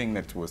the thing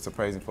that was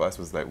surprising for us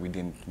was that we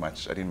didn't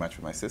match. I didn't match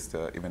with my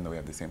sister, even though we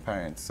have the same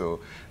parents. So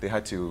they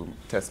had to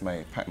test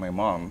my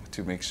mom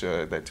to make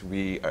sure that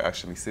we are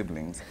actually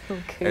siblings.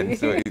 Okay. And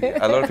so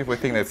a lot of people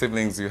think that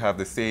siblings, you have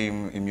the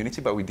same immunity,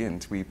 but we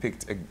didn't. We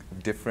picked a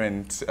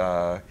different,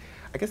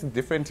 I guess,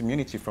 different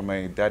immunity from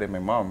my dad and my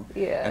mom.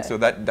 Yeah. And so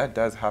that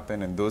does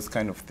happen, and those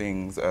kind of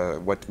things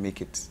what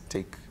make it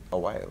take a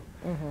while.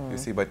 You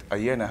see, but a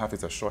year and a half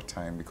is a short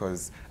time,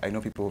 because I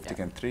know people who've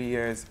taken 3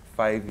 years,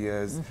 5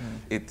 years.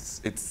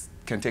 It's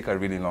can take a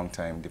really long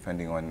time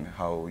depending on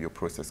how your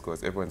process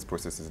goes. Everyone's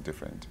process is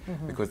different,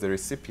 because the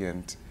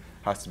recipient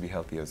has to be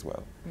healthy as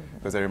well.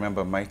 Because I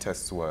remember my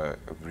tests were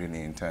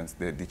really intense.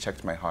 They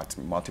checked my heart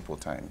multiple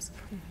times,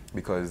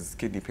 because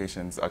kidney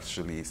patients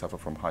actually suffer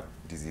from heart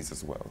disease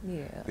as well.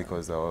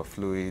 Because our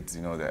fluids,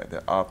 you know,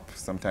 they're up.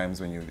 Sometimes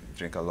when you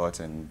drink a lot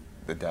and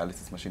the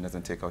dialysis machine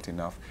doesn't take out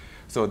enough.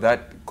 So that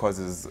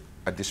causes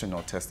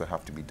additional tests that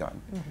have to be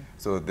done.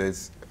 So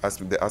there's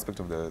the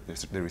aspect of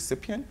the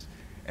recipient,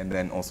 and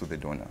then also the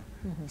donor.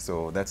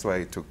 So that's why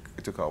it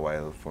took a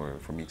while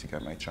for me to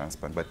get my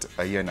transplant. But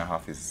a year and a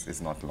half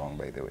is not long,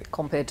 by the way.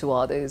 Compared to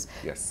others.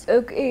 Yes.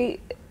 Okay,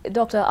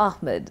 Dr.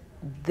 Ahmed,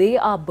 they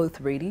are both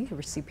ready,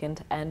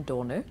 recipient and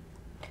donor.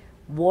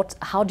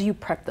 How do you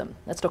prep them?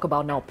 Let's talk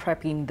about now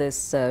prepping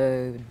this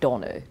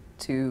donor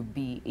to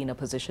be in a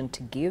position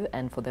to give,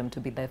 and for them to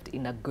be left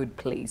in a good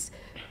place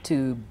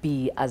to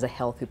be as a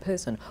healthy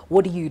person.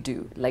 What do you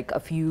do? Like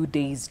a few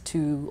days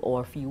to,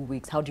 or a few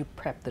weeks? How do you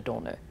prep the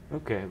donor?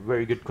 Okay,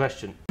 very good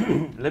question.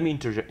 Let me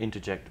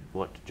interject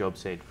what Job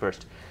said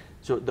first.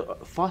 So the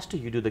faster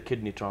you do the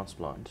kidney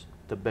transplant,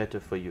 the better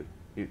for you.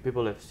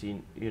 People have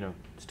seen, you know,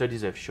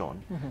 studies have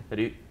shown that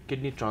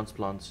kidney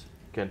transplants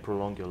can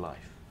prolong your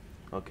life.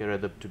 Okay,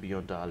 rather to be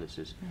on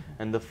dialysis.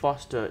 And the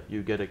faster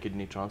you get a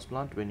kidney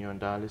transplant when you're on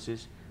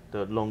dialysis,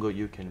 the longer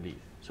you can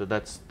live. So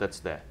that's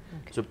there.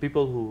 Okay. So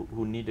people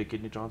who need a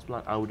kidney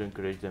transplant, I would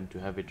encourage them to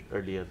have it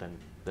earlier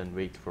than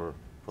wait for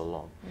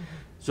long.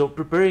 So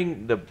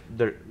preparing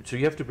so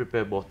you have to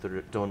prepare both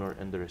the donor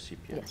and the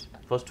recipient. Yes.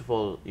 First of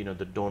all, you know,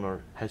 the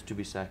donor has to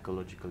be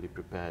psychologically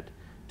prepared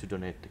to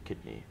donate the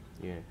kidney.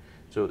 Yeah.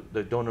 So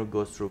the donor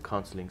goes through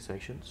counseling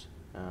sessions.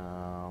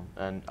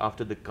 And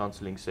after the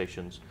counseling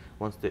sessions,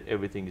 once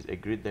everything is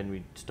agreed, then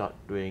we start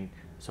doing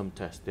some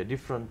tests. There are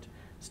different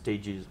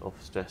stages of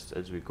tests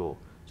as we go.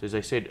 So as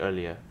I said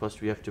earlier,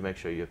 first we have to make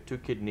sure you have 2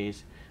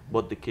 kidneys,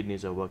 both the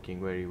kidneys are working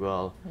very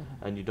well,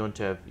 and you don't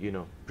have, you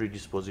know,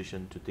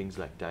 predisposition to things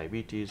like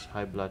diabetes,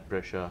 high blood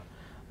pressure,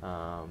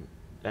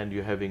 and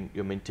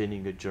you're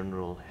maintaining a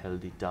general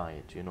healthy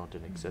diet. You're not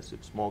an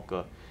excessive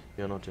smoker,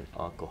 you're not an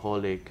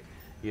alcoholic,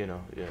 you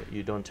know,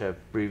 you don't have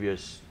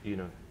previous, you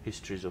know,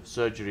 histories of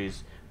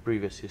surgeries,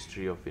 previous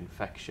history of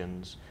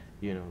infections,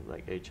 you know,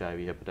 like HIV,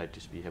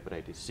 hepatitis B,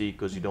 hepatitis C,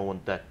 because you don't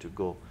want that to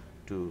go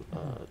to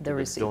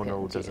the donor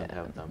who doesn't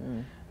have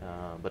them.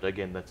 But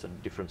again, that's a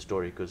different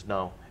story, because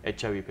now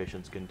HIV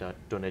patients can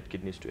donate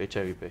kidneys to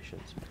HIV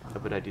patients.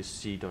 Hepatitis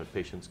C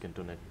patients can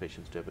donate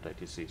patients to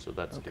hepatitis C, so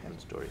that's a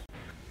different story.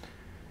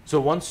 So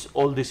once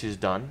all this is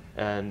done,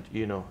 and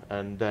you know,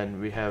 and then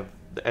we have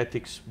the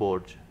ethics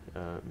board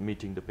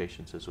meeting the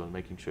patients as well,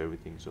 making sure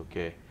everything's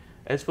okay.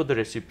 As for the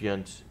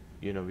recipients,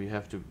 you know, we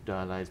have to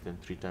dialyze them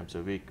 3 times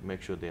a week,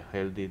 make sure they're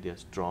healthy, they're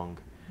strong,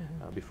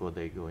 before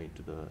they go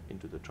into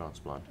the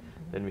transplant.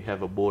 Then we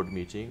have a board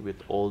meeting with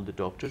all the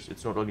doctors.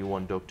 It's not only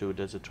one doctor who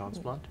does a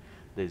transplant.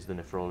 There's the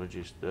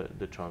nephrologist,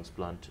 the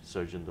transplant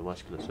surgeon, the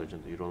vascular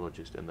surgeon, the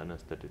urologist, and the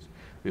anesthetist.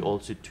 We all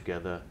sit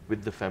together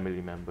with the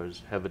family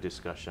members, have a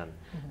discussion,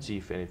 see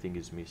if anything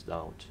is missed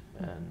out,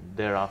 and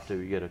thereafter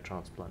we get a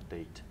transplant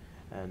date.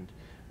 And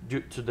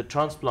so the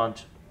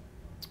transplant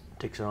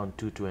takes around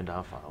 2.5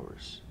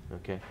 hours.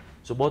 Okay,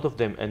 so both of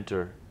them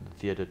enter the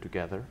theater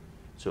together.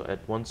 So at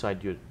one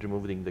side you're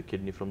removing the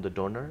kidney from the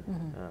donor,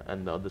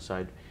 and the other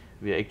side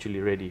we are actually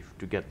ready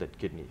to get that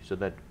kidney, so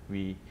that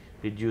we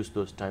reduce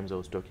those times I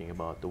was talking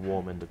about, the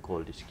warm and the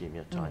cold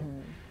ischemia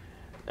time.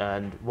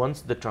 And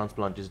once the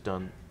transplant is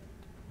done,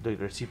 the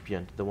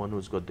recipient, the one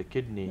who's got the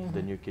kidney,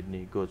 the new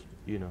kidney, goes,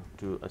 you know,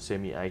 to a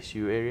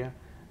semi-ICU area,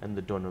 and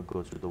the donor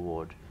goes to the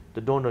ward.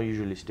 The donor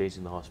usually stays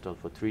in the hospital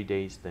for 3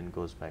 days, then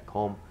goes back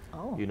home,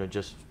 you know,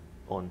 just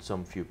on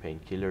some few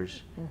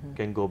painkillers,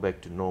 can go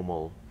back to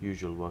normal,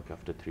 usual work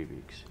after 3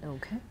 weeks.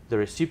 Okay. The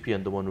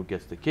recipient, the one who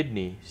gets the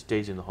kidney,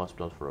 stays in the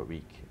hospital for a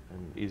week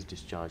and is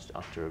discharged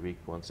after a week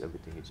once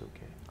everything is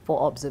okay.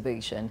 For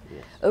observation.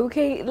 Yes.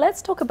 Okay,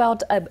 let's talk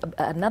about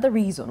another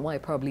reason why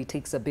it probably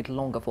takes a bit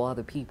longer for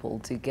other people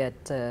to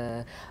get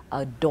a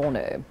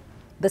donor,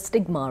 the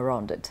stigma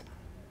around it.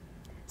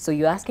 So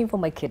you're asking for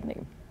my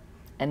kidney,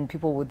 and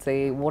people would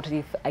say, what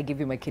if I give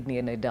you my kidney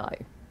and I die?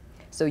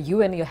 So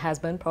you and your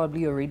husband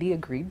probably already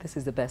agreed this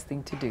is the best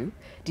thing to do.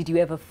 Did you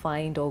ever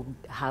find or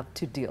have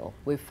to deal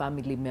with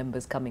family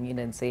members coming in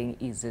and saying,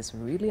 is this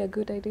really a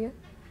good idea?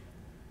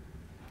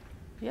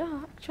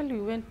 Yeah, actually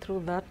we went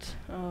through that.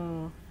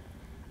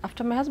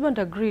 After my husband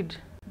agreed,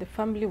 the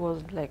family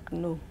was like,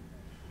 no,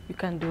 you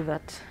can't do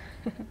that.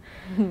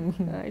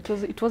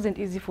 It wasn't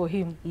easy for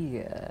him.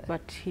 Yeah.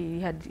 But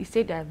he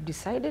said, I've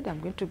decided I'm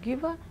going to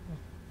give her.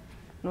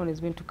 No one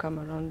is going to come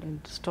around and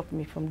stop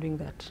me from doing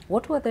that.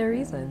 What were their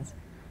reasons?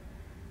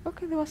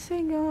 Okay, they were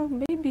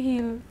saying maybe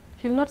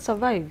he'll not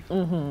survive.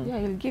 Yeah,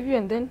 he'll give you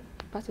and then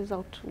passes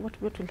out.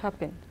 What will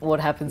happen? What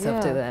happens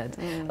after that?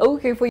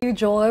 Okay, for you,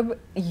 Joab,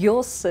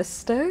 your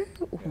sister,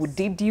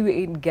 did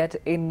you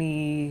get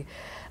any,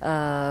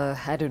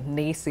 I don't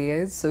know,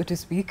 naysayers, so to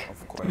speak?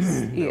 Of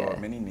course, there are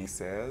many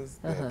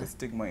naysayers. The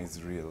stigma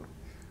is real.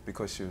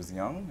 Because she was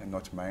young and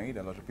not married,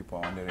 a lot of people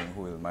are wondering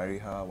who will marry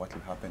her, what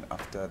will happen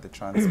after the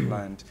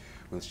transplant,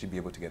 will she be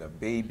able to get a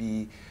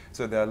baby?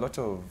 So there are a lot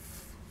of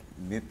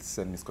myths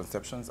and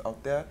misconceptions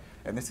out there,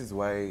 and this is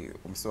why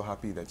I'm so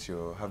happy that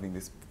you're having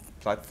this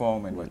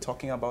platform and we're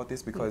talking about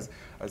this, because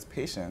as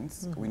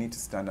patients, we need to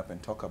stand up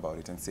and talk about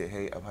it and say,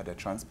 hey, I've had a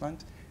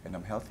transplant and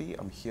I'm healthy,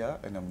 I'm here,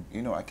 and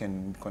I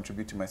can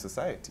contribute to my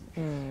society.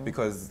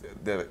 Because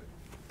the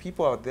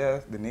people out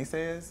there, the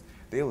naysayers,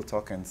 they will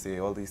talk and say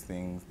all these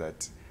things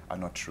that are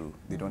not true.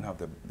 They don't have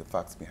the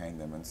facts behind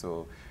them. And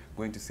so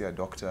going to see a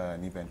doctor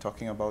and even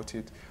talking about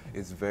it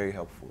is very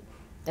helpful.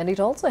 And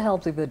it also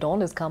helps if the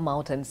donors come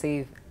out and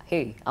say,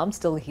 hey, I'm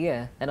still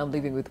here and I'm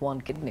living with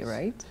one kidney,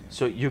 right?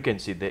 So you can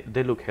see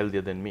they look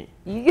healthier than me,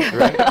 Yeah.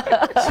 right?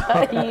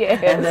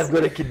 Yes. And they've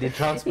got a kidney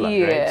transplant,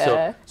 right?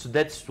 Yeah. So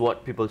that's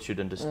what people should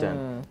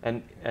understand.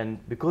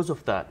 And because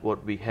of that,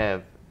 what we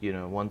have, you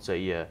know, once a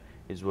year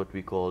is what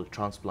we call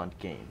transplant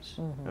games.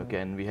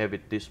 Okay, and we have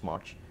it this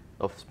March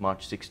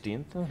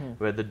 16th,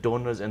 where the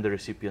donors and the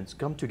recipients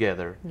come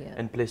together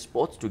and play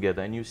sports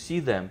together, and you see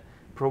them.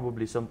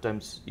 Probably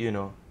sometimes, you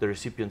know, the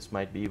recipients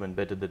might be even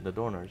better than the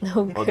donors,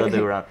 or the other way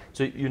around.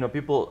 So, you know,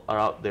 people are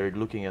out there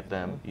looking at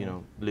them, you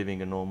know,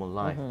 living a normal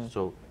life.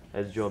 So,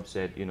 as Job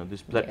said, you know,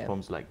 these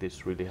platforms like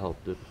this really help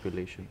the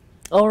population.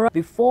 All right.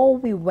 Before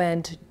we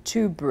went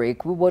to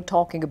break, we were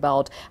talking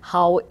about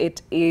how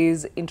it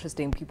is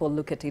interesting. People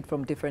look at it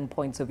from different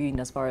points of view in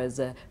as far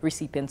as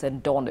recipients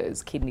and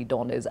donors, kidney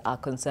donors are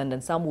concerned.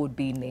 And some would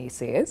be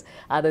naysayers,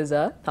 others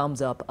are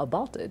thumbs up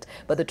about it.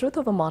 But the truth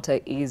of the matter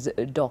is,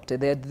 Doctor,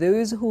 there are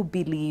those who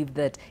believe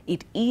that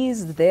it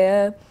is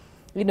their,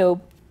 you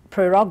know,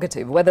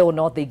 prerogative whether or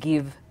not they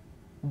give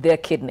their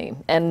kidney.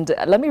 And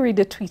let me read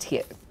a tweet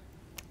here.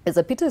 There's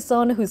a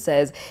Peterson who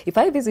says, if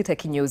I visit a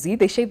kinyozi,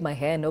 they shave my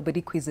hair,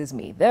 nobody quizzes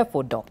me.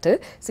 Therefore, doctor,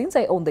 since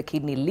I own the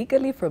kidney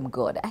legally from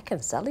God, I can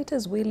sell it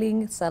as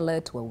willing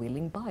seller to a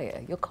willing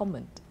buyer. Your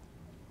comment?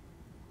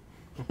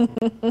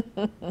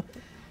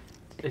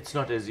 It's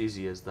not as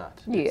easy as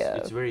that.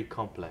 It's very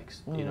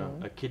complex. You know,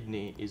 a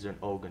kidney is an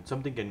organ.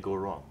 Something can go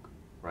wrong,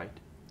 right?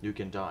 You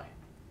can die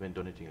when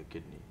donating a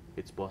kidney.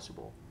 It's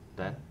possible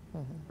then,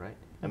 right?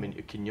 I mean,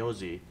 a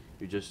kinyozi,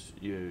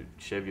 you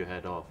shave your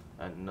head off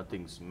and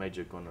nothing's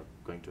major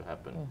going to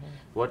happen.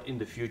 What in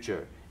the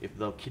future if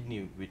the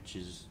kidney which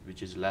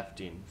is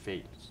left in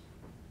fails,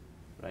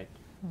 right?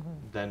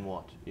 Then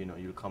what? You know,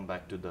 you'll come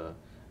back to the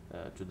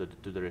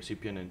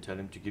recipient and tell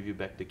him to give you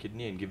back the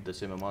kidney and give the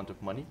same amount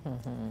of money.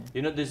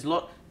 You know,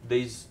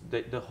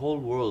 the whole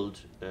world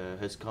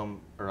has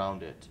come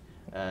around it,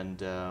 and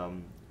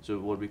so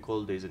what we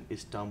call, there's an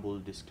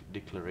Istanbul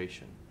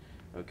Declaration.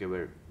 Okay,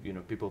 where, you know,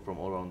 people from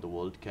all around the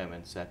world came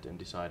and sat and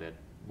decided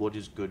what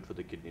is good for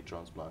the kidney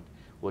transplant,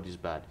 what is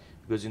bad.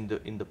 Because in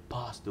the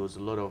past there was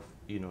a lot of,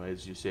 you know,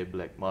 as you say,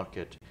 black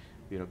market.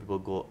 You know, people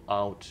go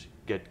out,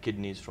 get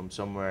kidneys from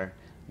somewhere,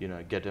 you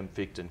know, get them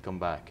fixed and come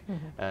back.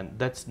 And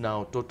that's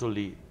now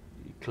totally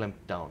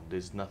clamped down.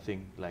 There's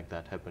nothing like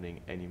that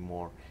happening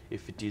anymore.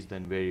 If it is,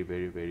 then very,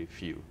 very, very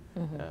few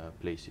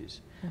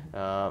places.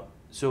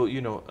 So,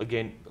 you know,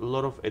 again, a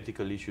lot of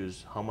ethical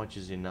issues. How much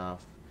is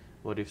enough?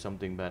 What if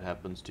something bad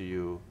happens to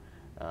you?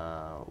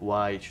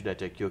 Why should I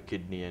take your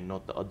kidney and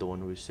not the other one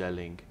who is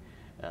selling?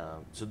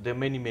 So there are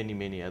many, many,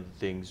 many other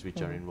things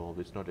which are involved.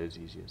 It's not as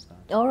easy as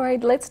that. All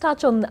right, let's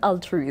touch on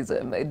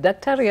altruism.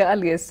 Dr.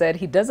 earlier said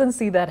he doesn't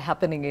see that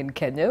happening in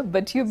Kenya,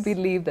 but you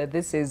believe that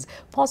this is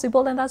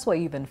possible, and that's why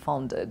you even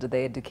founded the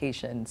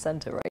Education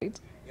Center, right?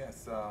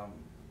 Yes,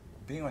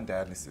 being on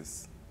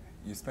dialysis,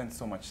 you spend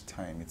so much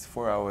time. It's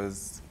 4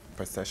 hours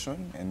per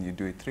session, and you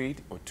do it 3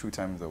 or 2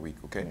 times a week,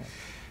 okay? Yeah.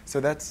 So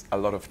that's a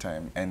lot of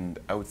time, and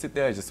I would sit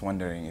there just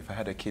wondering if I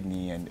had a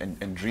kidney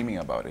and dreaming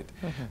about it.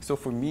 So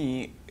for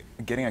me,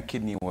 getting a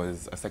kidney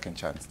was a second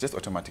chance, just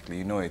automatically,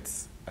 you know,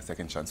 it's a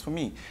second chance for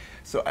me.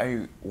 So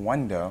I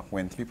wonder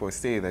when people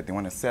say that they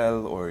want to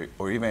sell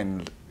or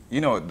even,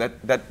 you know,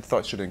 that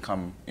thought shouldn't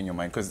come in your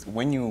mind, because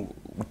when you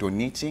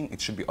donating, it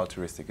should be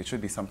altruistic. It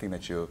should be something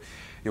that you're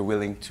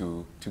willing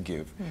to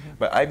give.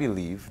 But I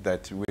believe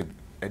that with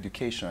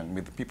education,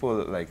 with people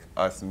like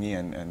us, me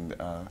and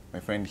my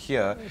friend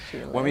here,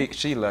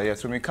 Sheila,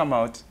 yes, when we come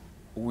out,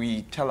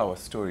 we tell our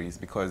stories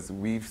because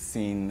we've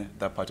seen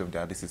that part of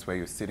dialysis where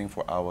you're sitting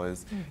for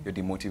hours, you're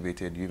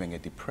demotivated, you even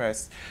get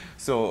depressed.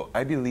 So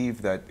I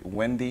believe that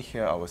when they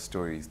hear our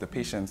stories, the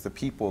patients, the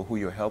people who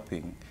you're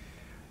helping,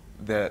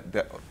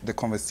 the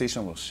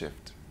conversation will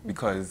shift.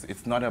 Because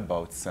it's not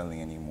about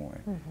selling anymore.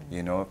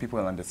 You know, people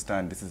will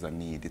understand this is a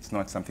need. It's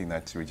not something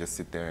that we just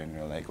sit there and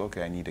you're like,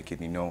 okay, I need a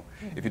kidney. No,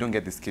 if you don't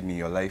get this kidney,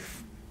 your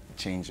life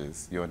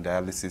changes. You're on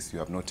dialysis, you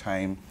have no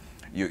time.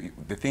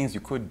 The things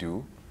you could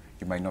do,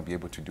 you might not be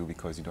able to do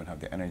because you don't have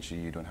the energy,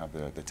 you don't have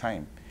the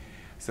time.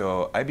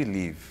 So I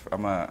believe,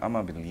 I'm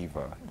a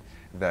believer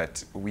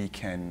that we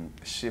can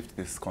shift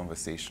this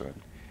conversation.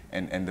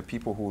 And the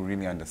people who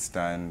really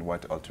understand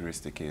what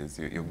altruistic is,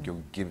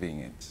 you're giving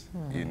it,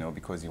 you know,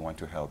 because you want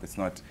to help. It's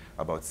not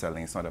about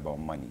selling, it's not about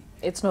money.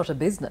 It's not a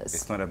business.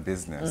 It's not a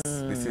business.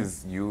 This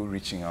is you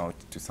reaching out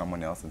to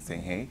someone else and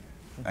saying, hey,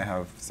 I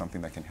have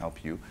something that can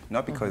help you.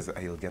 Not because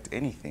I'll get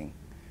anything,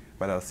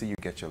 but I'll see you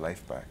get your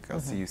life back. I'll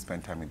see you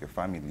spend time with your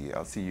family.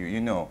 I'll see you,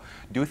 you know,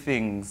 do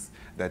things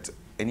that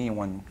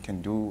anyone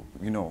can do,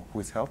 you know, who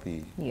is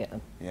healthy. Yeah.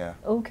 Yeah.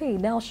 Okay,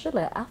 now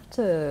Sheila,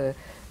 after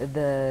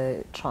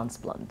the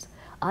transplant,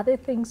 are there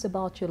things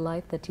about your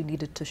life that you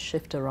needed to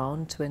shift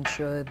around to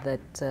ensure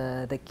that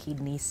the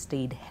kidney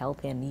stayed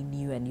healthy and in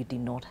you and you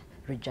did not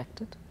reject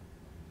it?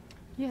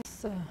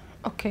 Yes.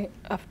 Okay,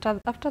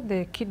 after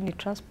the kidney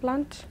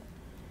transplant,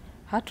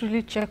 I had to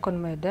really check on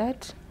my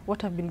diet,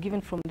 what I've been given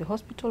from the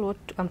hospital, what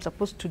I'm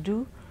supposed to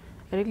do.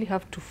 I really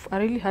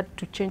had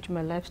to change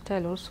my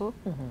lifestyle also.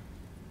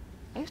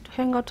 I used to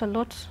hang out a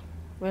lot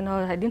when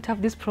I didn't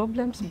have these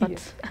problems,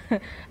 but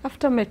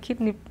after the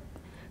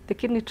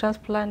kidney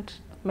transplant,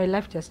 my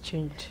life just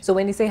changed. So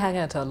when you say hang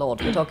out a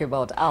lot, we're talking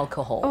about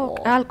alcohol? Oh,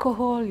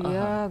 alcohol,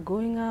 yeah,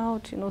 going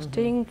out, you know,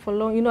 staying for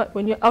long. You know,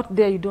 when you're out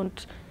there, you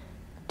don't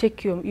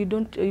take you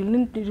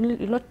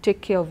not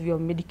take care of your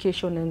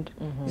medication and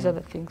these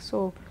other things.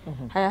 So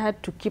I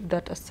had to keep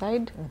that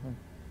aside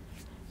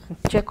and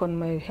check on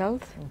my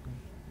health,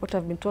 what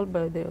I've been told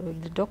by the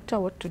doctor,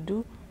 what to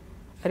do.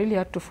 I really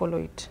had to follow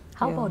it.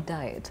 How about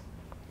diet?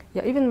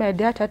 Yeah, even my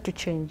diet had to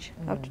change.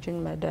 I have to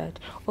change my diet.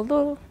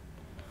 Although,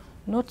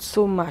 not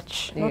so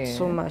much. Not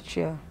so much,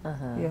 yeah.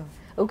 Yeah.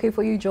 Okay,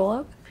 for you,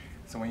 Joab?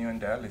 So when you're on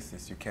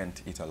dialysis, you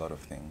can't eat a lot of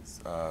things.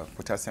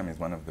 Potassium is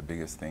one of the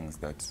biggest things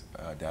that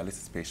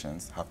dialysis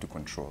patients have to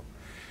control.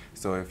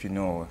 So if you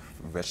know,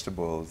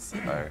 vegetables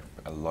are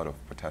a lot of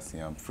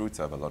potassium, fruits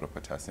have a lot of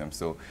potassium,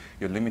 so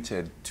you're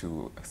limited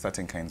to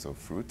certain kinds of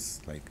fruits,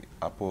 like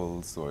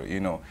apples, or, you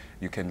know,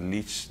 you can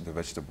leach the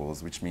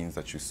vegetables, which means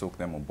that you soak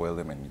them or boil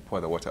them and you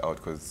pour the water out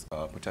because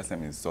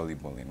potassium is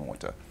soluble in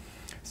water.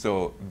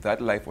 So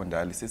that life on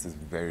dialysis is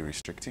very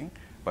restricting,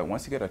 but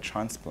once you get a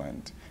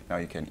transplant, now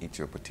you can eat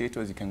your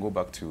potatoes, you can go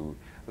back to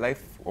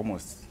life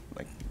almost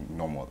like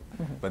normal.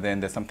 But then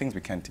there's some things we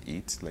can't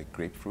eat, like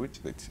grapefruit,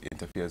 that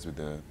interferes with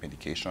the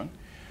medication.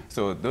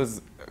 So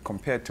those,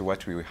 compared to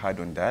what we had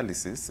on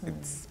dialysis,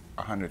 it's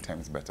 100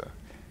 times better,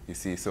 you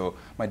see. So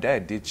my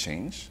diet did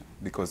change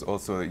because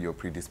also you're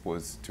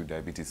predisposed to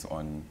diabetes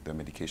on the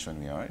medication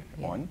we are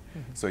on.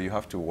 So you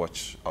have to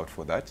watch out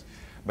for that.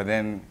 But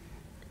then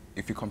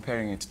if you're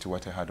comparing it to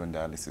what I had on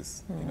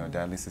dialysis, you know,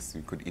 dialysis,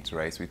 you could eat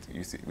rice, we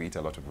eat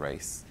a lot of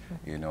rice,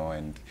 you know,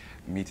 and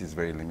meat is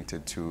very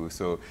limited too.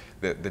 So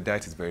the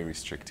diet is very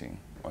restricting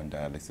on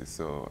dialysis.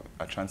 So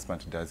a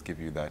transplant does give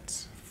you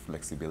that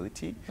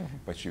flexibility,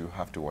 but you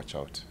have to watch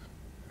out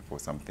for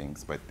some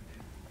things. But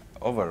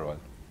overall,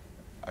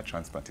 a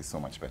transplant is so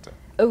much better.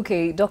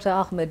 Okay, Dr.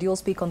 Ahmed, you'll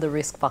speak on the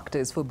risk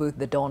factors for both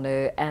the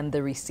donor and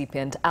the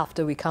recipient.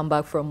 After we come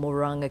back from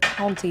Murang'a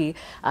County,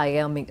 I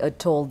am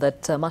told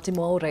that Martin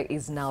Moore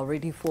is now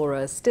ready for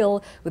us,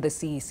 still with the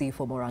CEC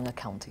for Murang'a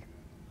County.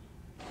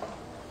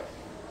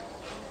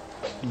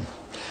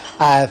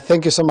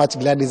 Thank you so much,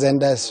 Gladys,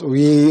 and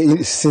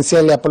we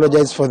sincerely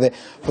apologize for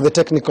the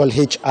technical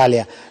hitch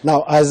earlier.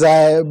 Now, as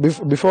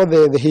before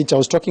the hitch, I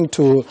was talking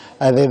to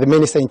the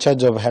minister in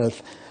charge of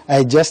health.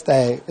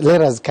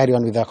 Let us carry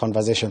on with our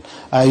conversation.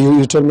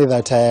 You told me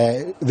that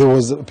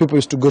people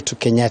used to go to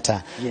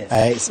Kenyatta,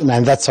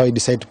 and that's how you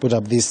decided to put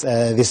up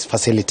this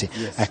facility.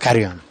 Yes.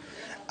 Carry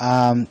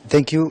on.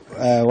 Thank you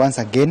once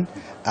again.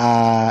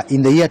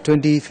 In the year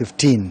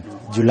 2015,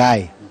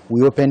 July,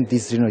 we opened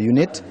this renal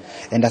unit,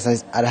 and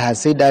as I had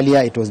said earlier,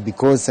 it was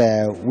because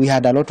we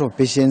had a lot of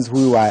patients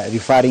who were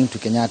referring to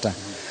Kenyatta.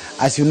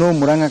 As you know,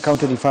 Murang'a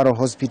County Referral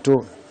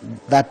Hospital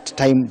that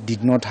time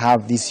did not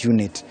have this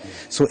unit.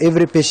 So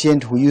every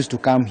patient who used to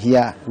come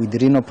here with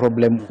renal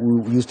problem,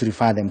 we used to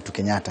refer them to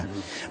Kenyatta.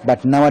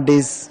 But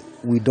nowadays,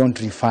 we don't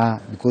refer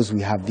because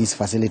we have these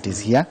facilities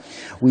here.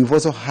 We've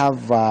also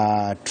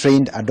have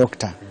trained a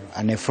doctor,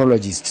 a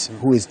nephrologist,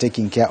 who is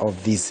taking care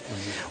of this.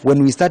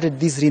 When we started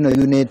this renal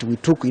unit, we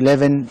took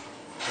 11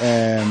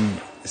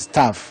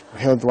 staff,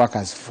 health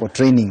workers, for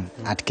training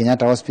at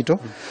Kenyatta Hospital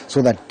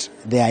so that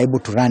they are able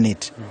to run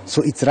it.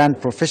 So it's run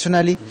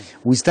professionally.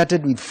 We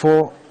started with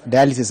 4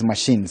 dialysis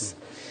machines,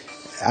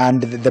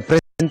 and the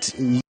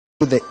president,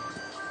 the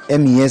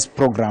MES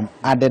program,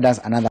 added us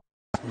another.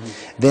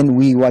 Then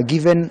we were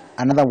given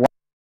another one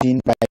machine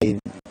by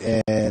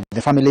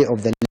the family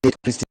of the late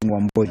Christine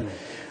Wamboi,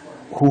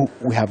 who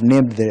we have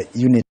named the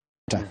unit.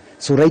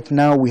 So right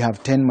now we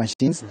have 10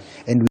 machines,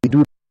 and we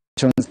do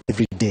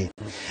every day.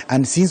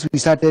 And since we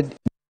started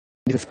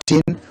in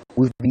 2015,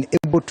 we've been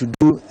able to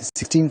do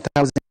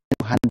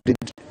 16,200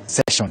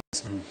 sessions.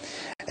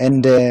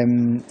 And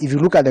if you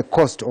look at the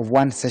cost of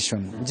one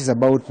session, which is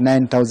about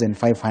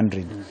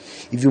 9,500,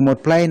 if you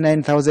multiply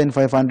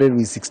 9,500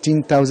 with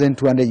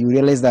 16,200, you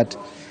realize that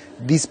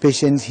these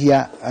patients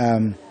here,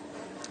 the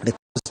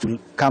cost will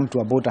come to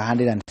about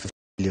 150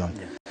 million.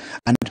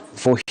 And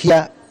for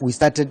here, we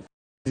started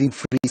giving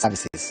free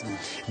services.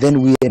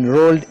 Then we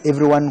enrolled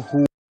everyone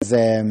who was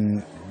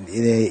in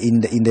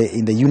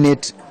the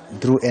unit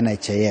through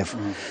NHIF.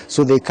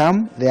 So they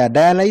come, they are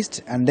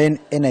dialyzed, and then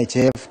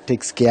NHIF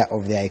takes care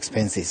of their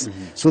expenses.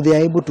 So they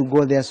are able to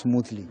go there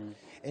smoothly.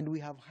 And we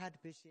have had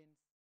patients.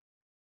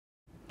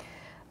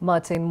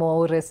 Martin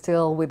Moore is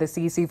still with the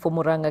CC for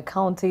Murang'a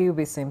County.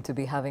 We seem to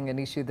be having an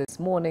issue this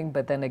morning,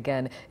 but then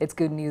again, it's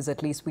good news.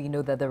 At least we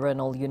know that the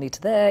renal unit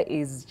there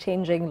is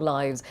changing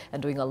lives and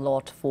doing a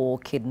lot for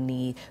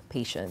kidney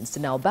patients.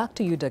 Now back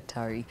to you,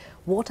 Dr.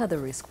 What are the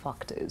risk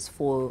factors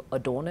for a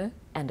donor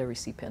and a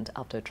recipient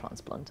after a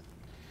transplant?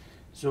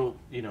 So,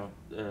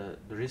 the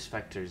risk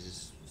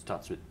factors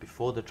starts with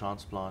before the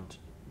transplant,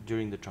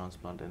 during the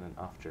transplant, and then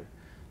after.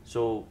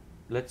 So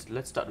let's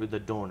start with the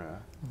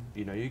donor.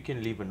 You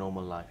can live a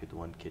normal life with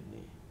one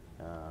kidney.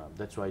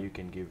 That's why you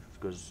can give,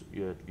 because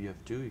you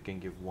have 2, you can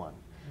give 1.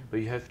 But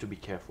you have to be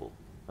careful,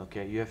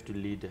 okay? You have to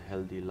lead a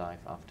healthy life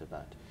after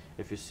that.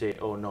 If you say,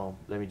 oh no,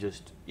 let me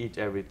just eat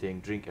everything,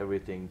 drink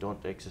everything,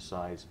 don't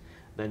exercise,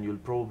 then you'll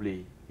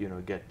probably,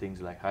 get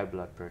things like high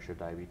blood pressure,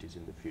 diabetes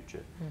in the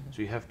future.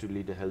 So you have to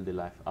lead a healthy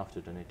life after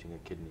donating a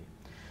kidney.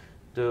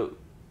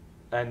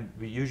 And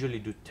we usually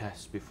do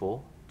tests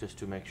before, just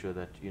to make sure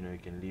that you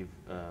can live.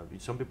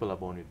 Some people are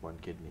born with 1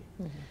 kidney.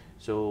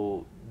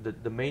 So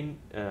the main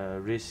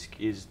risk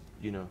is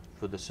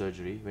for the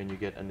surgery when you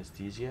get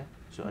anesthesia.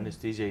 So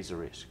anesthesia is a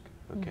risk,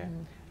 okay?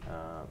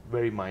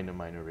 Very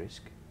minor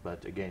risk,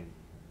 but again,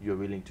 you're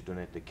willing to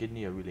donate the kidney,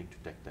 you're willing to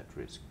take that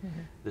risk.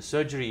 The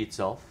surgery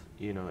itself,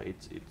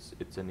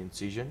 it's an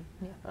incision,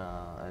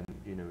 and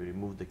we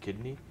remove the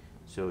kidney.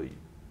 So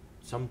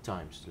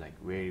sometimes, like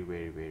very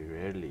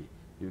rarely,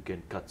 you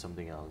can cut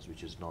something else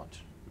which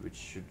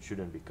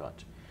shouldn't be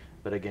cut.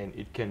 But again,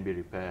 it can be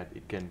repaired,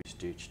 it can be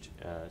stitched.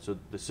 So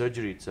the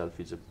surgery itself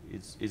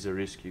is a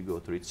risk you go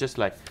through. It's just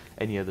like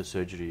any other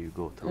surgery you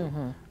go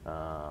through.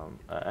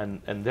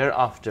 And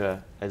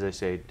thereafter, as I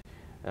said,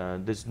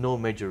 there's no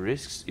major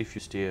risks if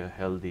you stay a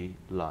healthy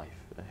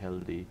life, a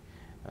healthy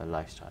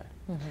lifestyle.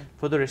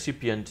 For the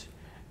recipient,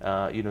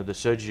 the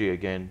surgery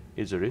again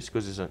is a risk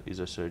because it's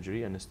a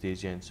surgery,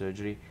 anesthesia and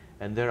surgery.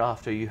 And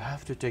thereafter, you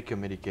have to take your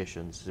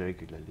medications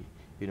regularly.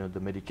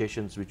 The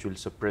medications which will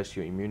suppress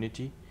your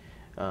immunity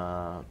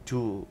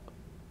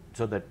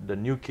so that the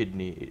new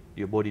kidney,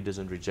 your body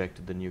doesn't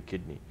reject the new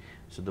kidney.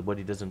 So the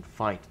body doesn't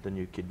fight the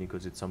new kidney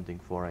because it's something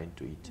foreign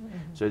to it.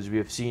 So as we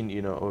have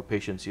seen, our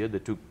patients here, they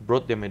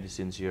brought their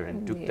medicines here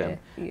and took them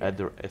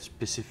at a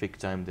specific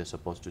time they're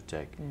supposed to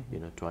take,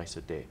 twice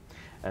a day.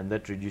 And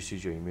that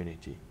reduces your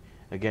immunity.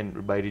 Again,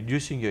 by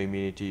reducing your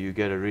immunity, you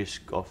get a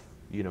risk of,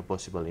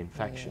 possible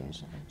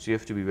infections. So you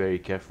have to be very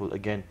careful.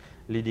 Again,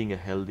 leading a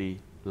healthy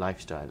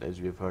lifestyle, as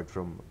we have heard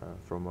from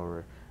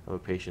our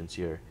patients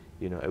here.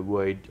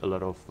 Avoid a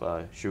lot of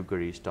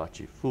sugary,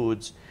 starchy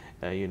foods.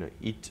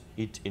 Eat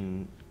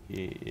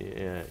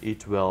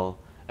well,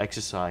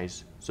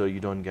 exercise, so you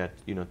don't get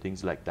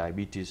things like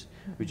diabetes,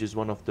 which is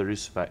one of the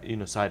risk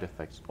side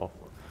effects of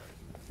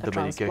the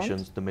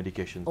medications. The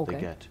medications they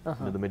get.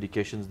 The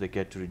medications they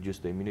get to reduce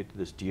the immunity,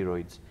 the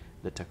steroids,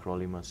 the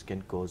tacrolimus,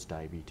 can cause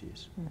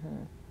diabetes.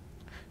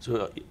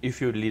 So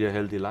if you lead a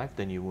healthy life,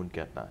 then you won't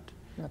get that.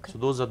 So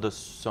those are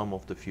some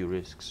of the few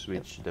risks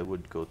which they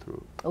would go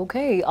through.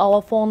 Okay,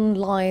 our phone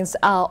lines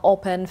are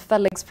open.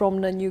 Felix from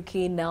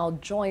Nanyuki now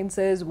joins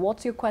us.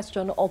 What's your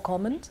question or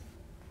comment?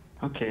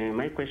 Okay,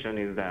 my question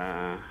is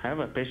I have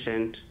a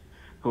patient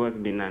who has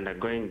been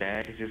undergoing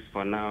dialysis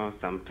for now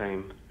some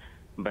time,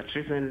 but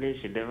recently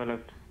she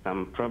developed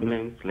some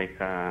problems like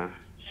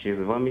she's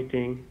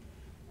vomiting,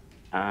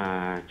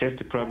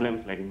 chest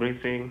problems like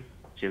breathing,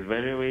 she's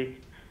very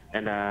weak,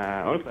 and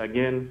also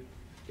again,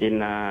 in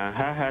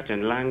her heart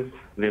and lungs,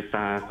 there's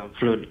some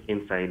fluid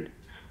inside.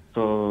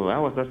 So I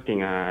was asking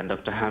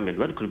Dr. Hamid,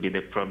 what could be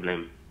the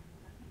problem?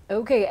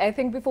 Okay, I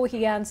think before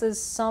he answers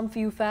some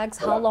few facts,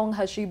 how long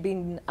has she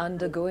been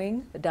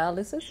undergoing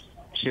dialysis?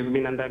 She's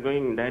been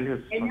undergoing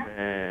dialysis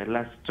for the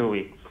last 2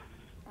 weeks.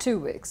 2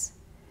 weeks.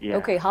 Yeah.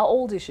 Okay, how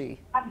old is she?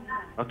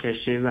 Okay,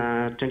 she's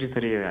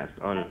 23 years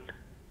old.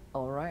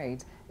 All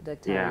right.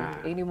 Doctor, Yeah.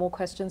 any more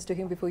questions to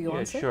him before you Yeah,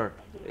 answer? sure.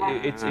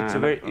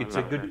 It's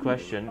a good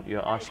question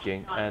you're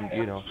asking, and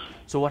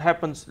so what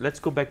happens? Let's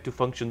go back to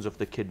functions of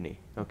the kidney.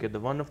 Okay,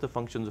 one of the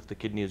functions of the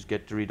kidney is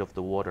get rid of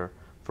the water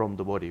from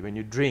the body. When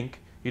you drink,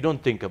 you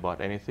don't think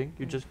about anything.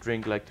 You just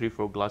drink like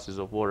 3-4 glasses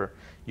of water.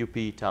 You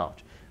pee it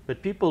out.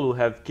 But people who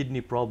have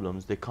kidney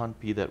problems, they can't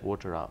pee that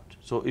water out.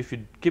 So if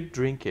you keep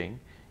drinking,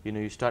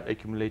 you start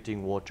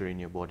accumulating water in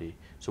your body.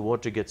 So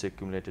water gets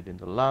accumulated in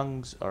the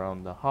lungs,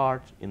 around the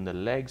heart, in the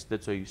legs.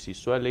 That's why you see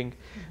swelling.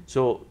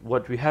 So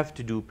what we have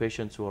to do,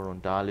 patients who are on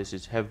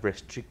dialysis have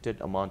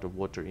restricted amount of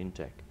water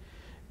intake,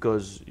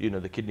 because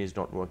the kidney is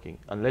not working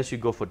unless you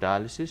go for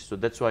dialysis. So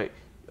that's why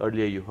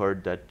earlier you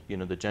heard that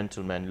the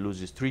gentleman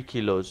loses 3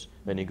 kilos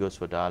when he goes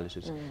for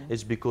dialysis.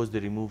 It's because they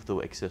remove the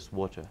excess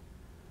water.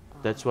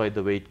 That's why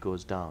the weight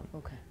goes down.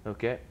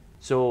 Okay.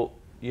 So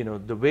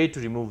the way to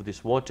remove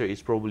this water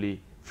is probably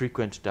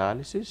frequent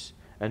dialysis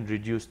and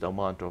reduce the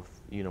amount of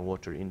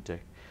water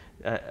intake.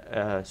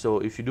 So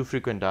if you do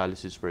frequent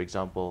dialysis, for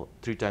example,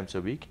 3 times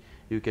a week,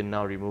 you can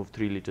now remove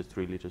 3 liters,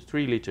 3 liters,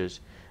 3 liters.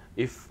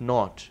 If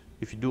not,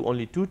 if you do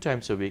only 2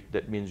 times a week,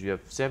 that means you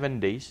have 7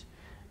 days,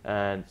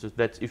 and so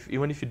that's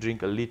even if you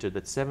drink a liter,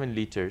 that's 7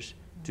 liters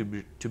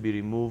to be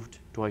removed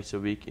twice a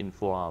week in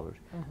 4 hours,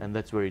 and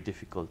that's very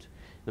difficult.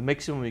 The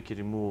maximum we can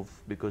remove,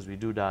 because we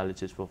do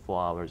dialysis for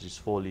 4 hours, is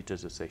 4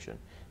 liters a session.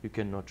 You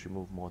cannot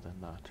remove more than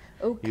that,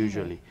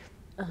 usually.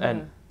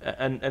 And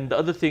the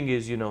other thing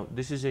is,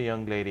 this is a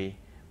young lady.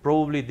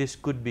 Probably this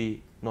could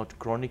be not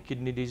chronic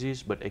kidney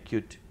disease, but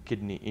acute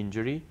kidney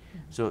injury.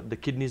 So the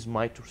kidneys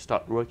might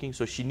start working.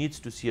 So she needs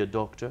to see a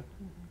doctor,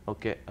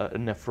 okay, a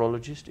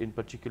nephrologist in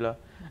particular,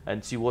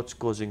 and see what's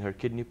causing her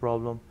kidney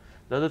problem.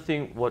 The other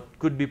thing, what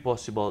could be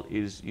possible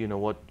is,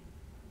 what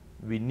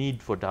we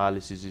need for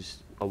dialysis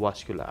is a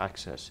vascular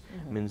access.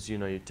 Means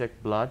you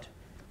take blood,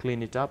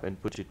 clean it up, and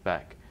put it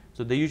back.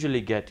 So they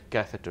usually get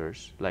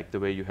catheters, like the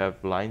way you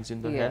have lines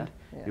in the hand.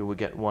 You will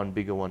get one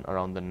bigger one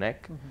around the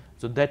neck.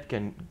 So that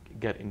can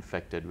get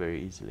infected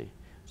very easily.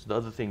 So the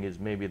other thing is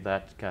maybe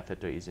that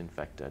catheter is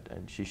infected,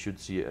 and she should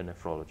see a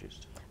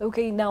nephrologist.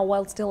 Okay, now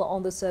while still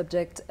on the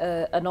subject,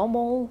 a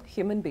normal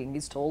human being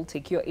is told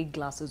take your 8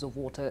 glasses of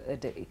water a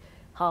day.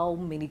 How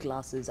many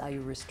glasses are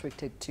you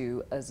restricted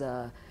to as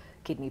a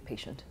kidney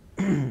patient?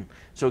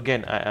 So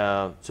again,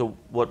 so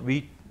what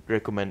we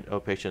recommend our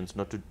patients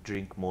not to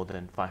drink more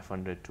than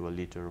 500 to a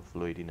liter of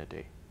fluid in a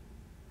day.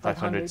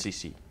 500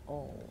 cc.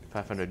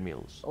 500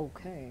 mils.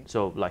 Okay.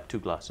 So like 2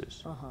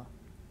 glasses.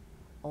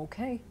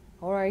 Okay.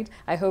 All right.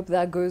 I hope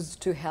that goes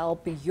to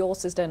help your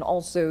sister and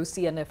also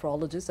see a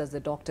nephrologist, as the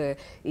doctor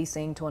is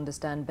saying, to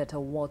understand better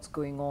what's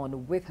going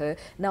on with her.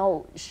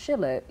 Now,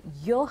 Sheila,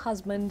 your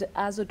husband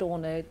as a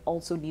donor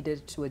also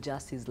needed to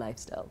adjust his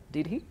lifestyle.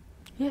 Did he?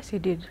 Yes, he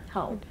did.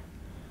 How?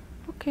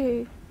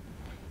 Okay.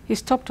 He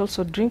stopped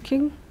also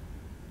drinking,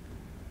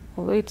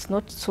 although it's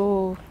not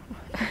so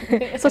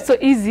it's not so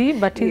easy,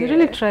 but he's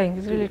really trying.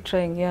 He's really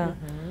trying, yeah.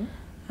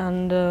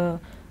 And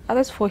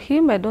others, for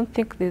him, I don't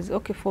think there's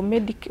for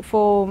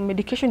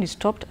medication. He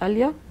stopped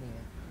earlier,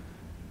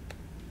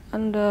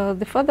 and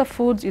the further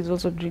foods is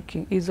also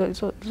drinking. Is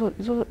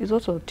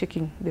also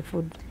taking the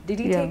food. Did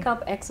he take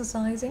up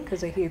exercising?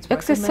 Because I hear it's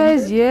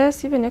exercise.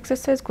 Yes, even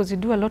exercise, because he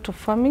do a lot of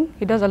farming.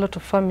 He does a lot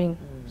of farming.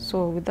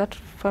 So with that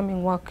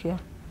farming work,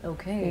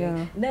 Okay.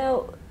 Yeah.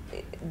 Now,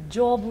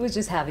 Job was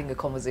just having a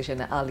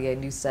conversation earlier,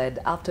 and you said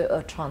after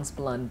a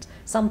transplant,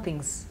 some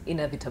things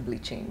inevitably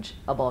change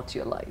about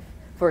your life.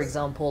 For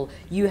example,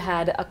 you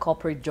had a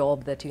corporate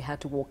job that you had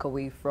to walk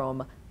away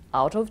from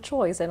out of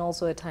choice, and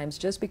also at times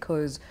just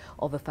because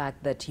of the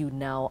fact that you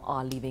now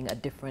are living a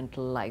different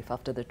life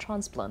after the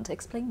transplant.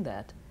 Explain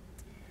that.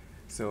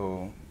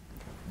 So,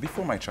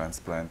 before my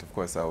transplant, of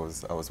course, I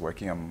was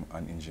working. I'm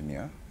an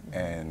engineer,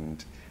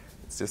 and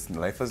it's just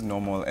life as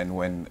normal. And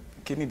when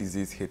kidney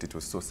disease hit, it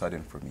was so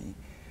sudden for me.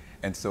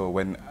 And so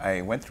when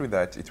I went through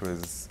that, it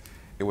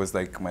was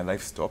like my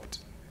life stopped.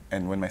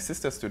 And when my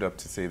sister stood up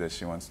to say that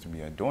she wants to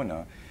be a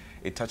donor,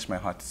 it touched my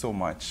heart so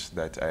much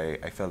that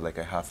I felt like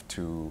I have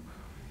to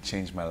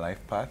change my life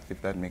path,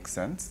 if that makes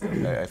sense.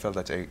 I felt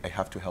that I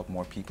have to help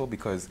more people,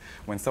 because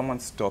when someone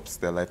stops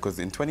their life, because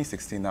in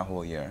 2016, that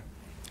whole year,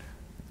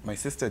 my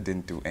sister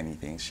didn't do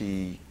anything.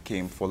 She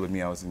came, followed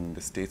me. I was in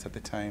the States at the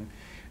time.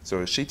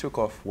 So she took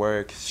off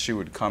work. She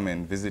would come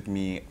and visit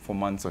me for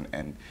months on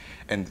end.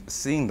 And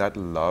seeing that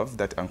love,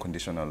 that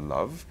unconditional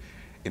love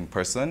in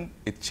person,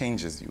 it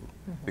changes you.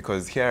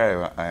 Because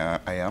here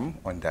I am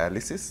on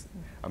dialysis.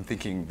 I'm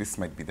thinking this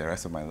might be the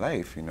rest of my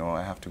life.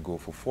 I have to go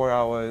for 4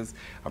 hours.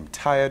 I'm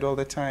tired all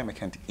the time. I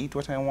can't eat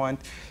what I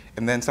want.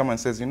 And then someone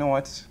says, you know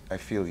what? I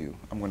feel you.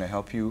 I'm going to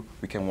help you.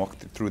 We can walk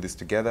through this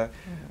together.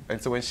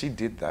 And so when she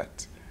did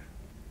that,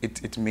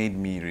 it made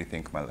me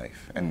rethink my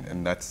life,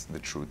 and that's the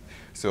truth.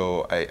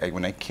 So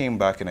when I came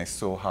back and I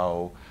saw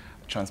how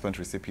transplant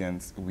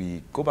recipients,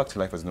 we go back to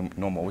life as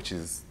normal, which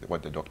is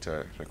what the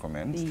doctor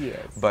recommends.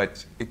 Yes.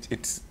 But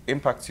it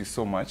impacts you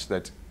so much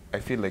that I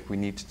feel like we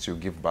need to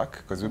give back,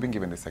 because we've been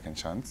given the second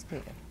chance. Yeah.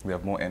 We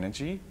have more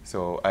energy.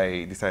 So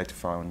I decided to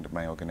found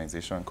my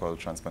organization called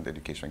Transplant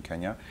Education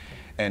Kenya.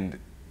 And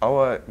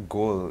our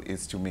goal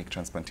is to make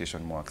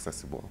transplantation more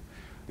accessible,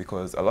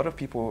 because a lot of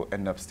people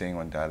end up staying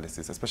on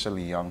dialysis,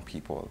 especially young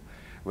people.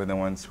 We're the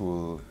ones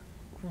who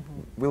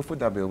will foot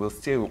that bill, will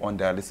stay on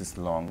dialysis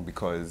long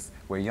because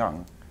we're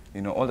young.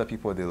 You know, older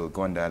people, they'll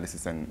go on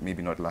dialysis and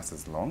maybe not last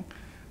as long.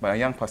 But a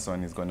young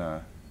person is going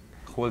to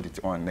hold it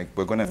on. Like,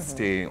 we're going to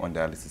stay on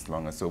dialysis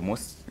longer. So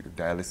most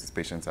dialysis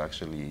patients are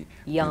actually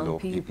young below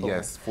people.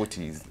 Yes,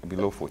 40s,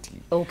 below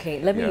 40.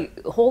 Okay, let me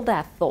hold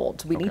that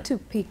thought. We need to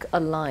pick a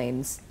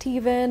line.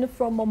 Stephen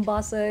from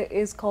Mombasa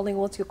is calling.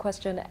 What's your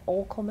question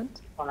or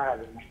comment?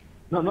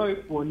 No,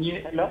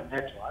 hello?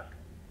 Network.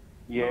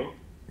 Yes.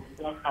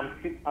 I'm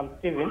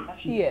Steven.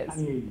 Yes.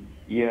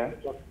 Yeah.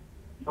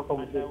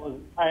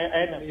 I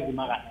had a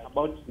remark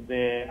about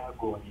the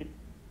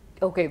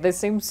Okay, there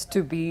seems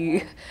to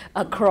be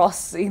a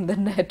cross in the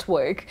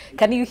network.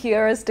 Can you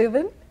hear us,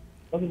 Stephen?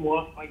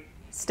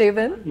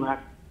 Stephen?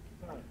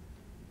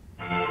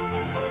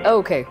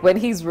 Okay, when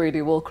he's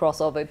ready, we'll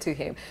cross over to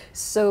him.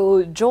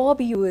 So,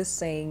 Job, you were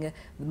saying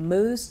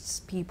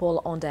most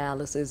people on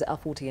dialysis are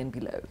 40 and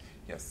below.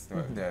 Yes,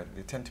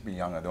 they tend to be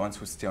younger, the ones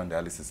who stay on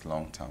dialysis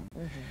long term.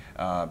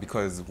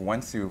 Because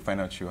once you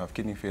find out you have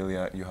kidney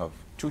failure, you have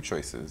two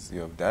choices.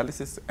 You have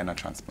dialysis and a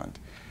transplant.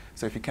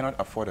 So if you cannot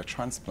afford a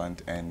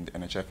transplant and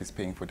NHF is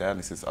paying for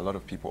dialysis, a lot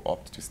of people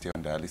opt to stay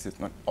on dialysis.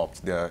 Not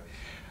opt,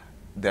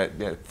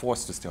 they're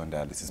forced to stay on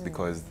dialysis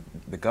because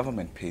the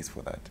government pays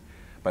for that.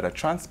 But a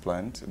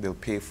transplant, they'll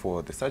pay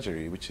for the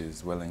surgery, which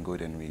is well and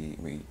good, and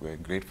we're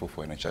grateful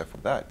for NHF for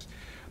that.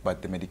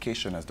 But the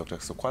medication, as Dr.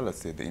 Sokwala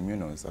said, the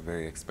immunos are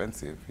very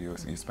expensive. You're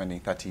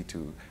spending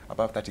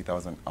above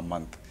 30,000 a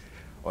month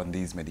on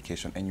these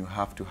medication, and you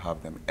have to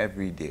have them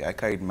every day. I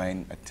carried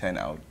mine at 10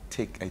 out.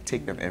 I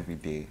take them every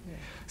day. Yeah.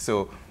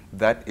 So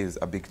that is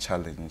a big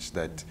challenge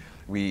that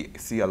we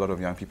see a lot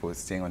of young people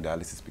staying on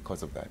dialysis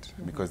because of that.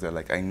 Because they're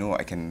like, I know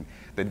I can,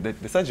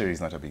 the surgery is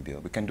not a big deal.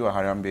 We can do a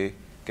Harambe,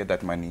 get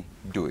that money,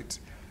 do it.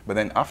 But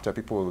then after,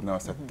 people will now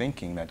start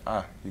thinking that,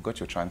 you got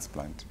your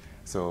transplant,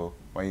 so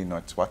why are you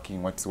not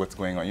working? What's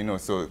going on? You know,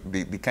 so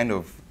they kind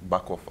of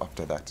back off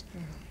after that.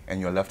 And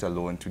you're left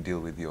alone to deal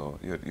with your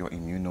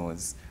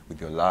immunos, with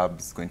your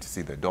labs, going to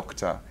see the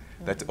doctor.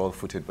 That's all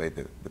footed by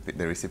the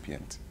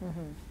recipient.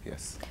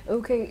 Yes.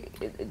 Okay,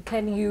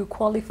 can you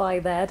qualify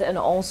that and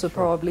also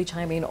probably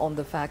chime in on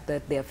the fact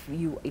that there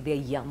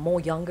are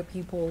more younger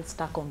people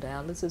stuck on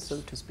dialysis,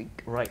 so to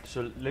speak? Right,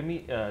 so let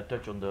me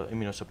touch on the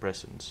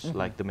immunosuppressants,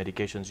 like the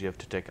medications you have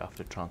to take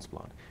after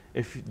transplant.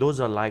 If those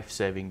are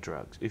life-saving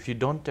drugs, if you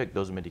don't take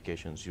those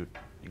medications, you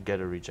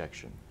get a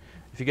rejection.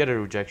 If you get a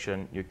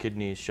rejection, your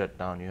kidney is shut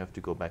down, you have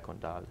to go back on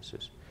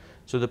dialysis.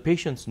 So the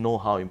patients know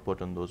how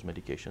important those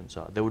medications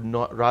are. They would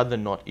rather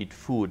not eat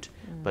food,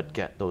 but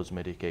get those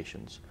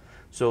medications.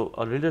 So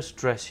a little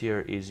stress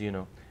here is, you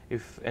know,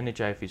 if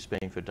NHIF is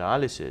paying for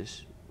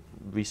dialysis,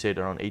 we said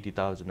around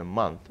 80,000 a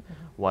month,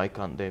 why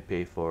can't they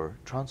pay for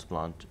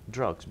transplant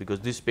drugs? Because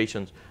these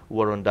patients who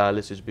were on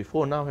dialysis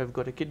before now have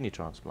got a kidney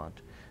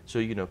transplant. So,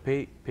 you know,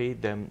 pay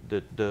them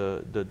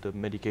the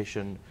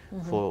medication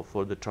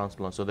for the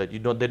transplant, so that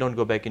they don't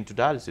go back into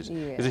dialysis.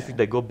 Because if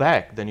they go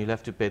back, then you'll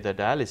have to pay the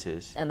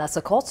dialysis. And that's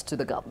a cost to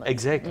the government.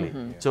 Exactly.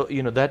 So,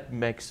 you know, that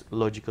makes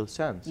logical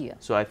sense.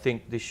 So I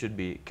think this should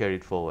be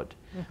carried forward.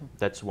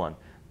 That's one.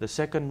 The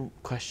second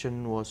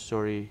question was,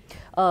 sorry?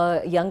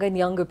 Younger and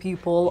younger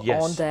people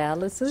on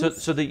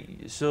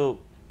dialysis. So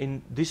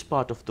in this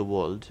part of the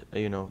world,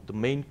 you know, the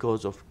main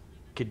cause of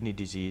kidney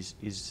disease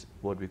is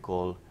what we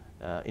call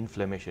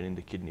inflammation in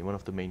the kidney. One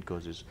of the main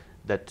causes,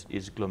 that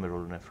is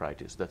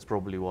glomerulonephritis. That's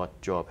probably what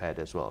Job had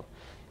as well.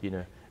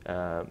 You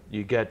know,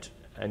 you get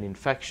an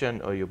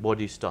infection, or your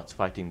body starts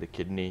fighting the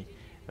kidney.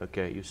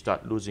 Okay, you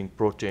start losing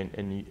protein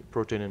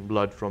and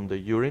blood from the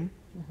urine,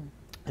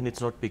 and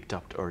it's not picked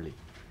up early.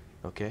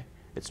 Okay,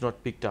 it's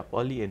not picked up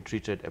early and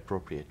treated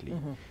appropriately.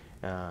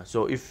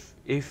 So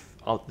if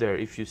out there,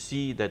 if you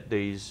see that there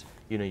is,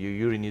 you know, your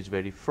urine is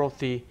very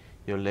frothy,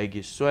 your leg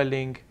is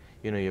swelling,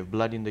 you know, you have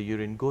blood in the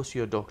urine, go see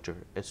your doctor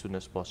as soon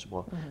as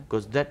possible,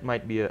 because that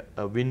might be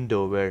a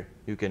window where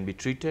you can be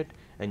treated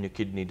and your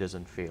kidney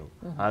doesn't fail.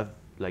 I have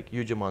like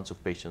huge amounts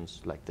of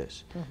patients like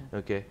this.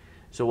 Okay,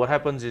 so what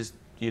happens is,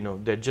 you know,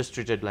 they're just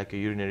treated like a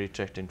urinary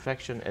tract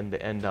infection, and they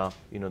end up,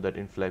 you know, that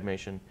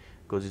inflammation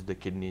causes the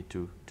kidney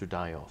to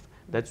die off.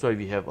 That's why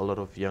we have a lot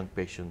of young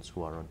patients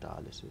who are on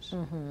dialysis.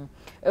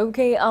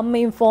 Okay, I'm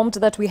informed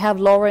that we have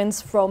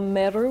Lawrence from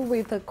Meru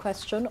with a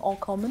question or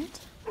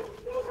comment.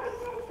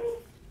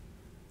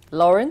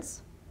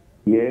 Lawrence?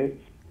 Yes.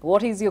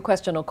 What is your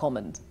question or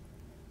comment?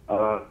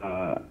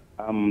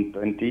 I'm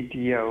 28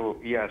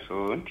 years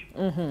old.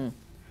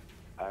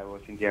 I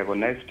was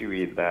diagnosed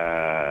with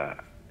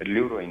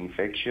liver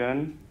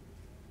infection.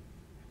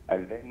 I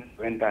then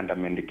went under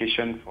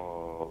medication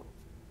for,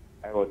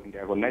 I was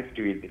diagnosed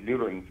with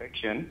liver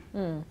infection.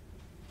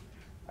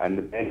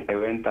 And then I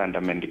went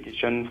under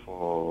medication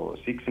for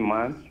 6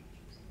 months.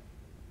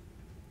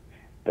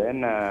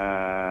 Then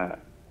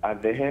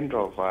at the end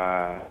of,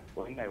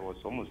 when I was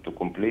almost to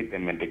complete the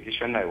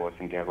medication, I was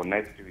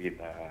diagnosed with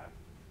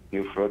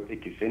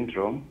nephrotic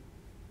syndrome.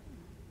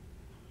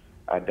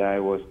 And I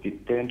was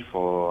detained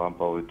for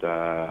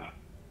about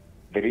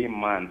 3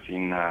 months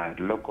in a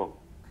local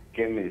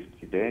chemist.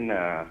 Then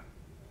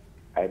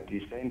I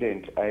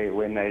decided,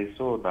 when I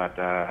saw that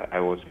I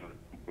was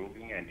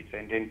improving, I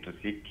decided to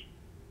seek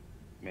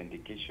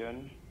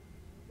medication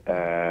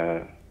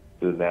to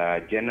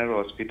the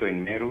General Hospital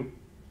in Meru.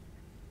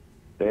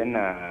 Then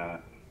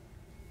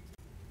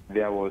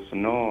there was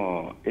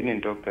no any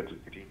doctor to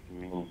treat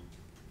me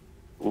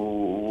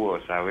who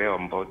was aware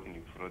about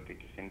nephrotic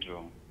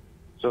syndrome.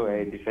 So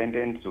I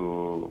decided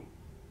to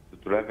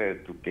travel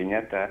to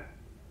Kenyatta.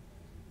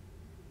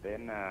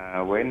 Then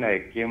when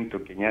I came to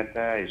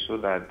Kenyatta, I saw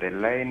that the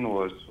line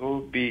was so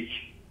big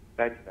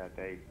such that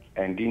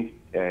I didn't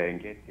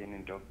get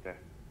any doctor.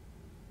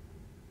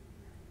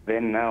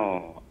 Then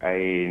now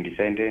I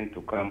decided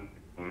to come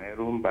to my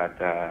room, but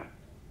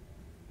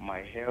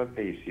my health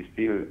is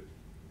still,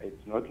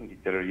 it's not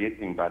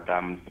deteriorating, but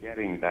I'm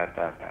fearing that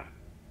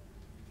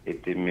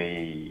it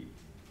may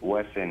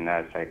worsen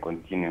as I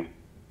continue.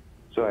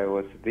 So I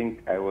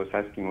was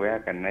asking, where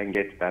can I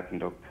get that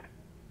doctor?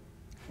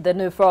 The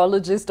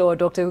nephrologist or a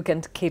doctor who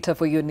can cater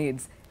for your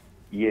needs?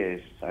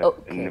 Yes,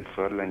 okay. A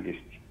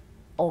nephrologist.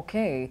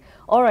 Okay.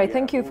 All right. Yeah,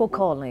 Thank you for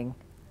calling.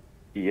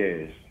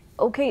 Yes.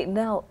 Okay,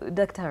 now,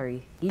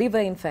 Daktari, liver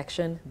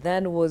infection,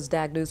 then was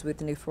diagnosed with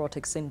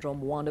nephrotic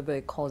syndrome, one of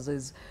the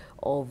causes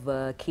of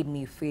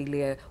kidney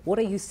failure. What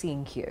are you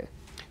seeing here?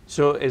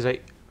 So,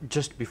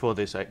 just before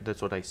this,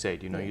 that's what I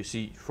said, you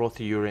see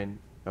frothy urine,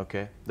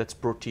 okay? That's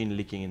protein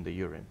leaking in the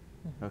urine,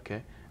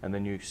 okay? And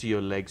then you see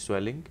your leg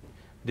swelling.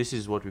 This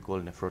is what we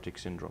call nephrotic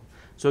syndrome.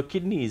 So, a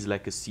kidney is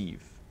like a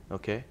sieve,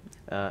 okay?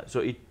 So,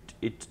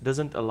 it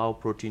doesn't allow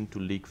protein to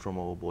leak from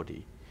our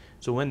body.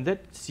 So, when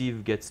that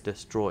sieve gets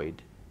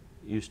destroyed,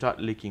 you start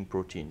leaking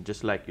protein,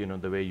 just like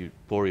the way you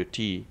pour your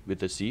tea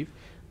with a sieve,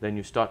 then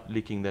you start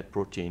leaking that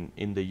protein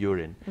in the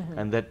urine,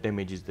 and that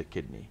damages the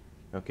kidney.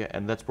 Okay,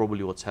 and that's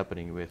probably what's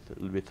happening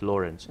with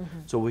Lawrence.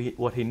 So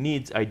what he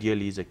needs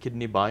ideally is a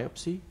kidney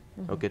biopsy.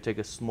 Okay, take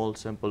a small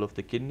sample of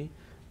the kidney,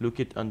 look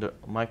it under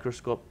a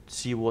microscope,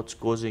 see what's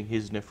causing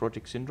his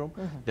nephrotic syndrome.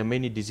 There are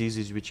many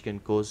diseases which can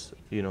cause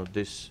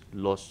this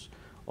loss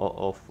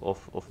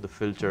of the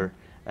filter,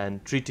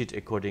 and treat it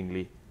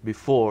accordingly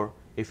before.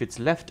 If it's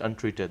left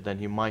untreated, then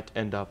he might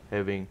end up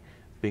being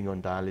on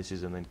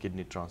dialysis and then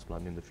kidney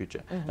transplant in the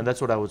future. And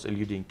that's what I was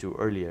alluding to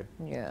earlier.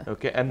 Yeah.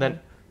 Okay. And then,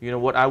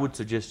 what I would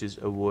suggest is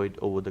avoid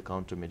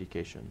over-the-counter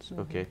medications.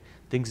 Okay.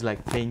 Things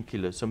like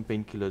painkillers. Some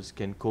painkillers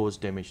can cause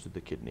damage to the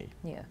kidney.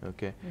 Yeah.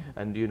 Okay.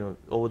 And,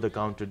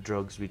 over-the-counter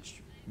drugs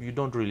which you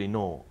don't really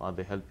know, are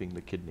they helping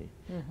the kidney?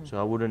 So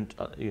I wouldn't,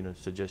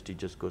 suggest he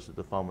just goes to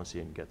the pharmacy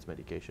and gets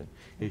medication.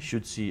 He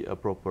should see a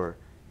proper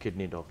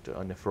kidney doctor,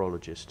 a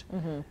nephrologist.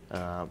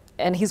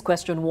 And his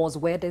question was,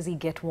 where does he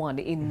get one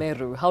in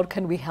Meru? How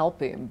can we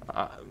help him?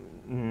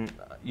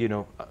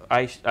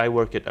 I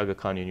work at Aga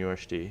Khan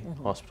University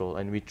Hospital,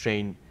 and we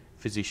train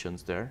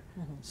physicians there.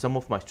 Some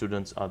of my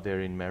students are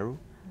there in Meru.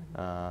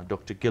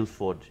 Dr.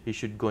 Guilford, he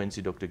should go and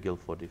see Dr.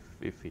 Guilford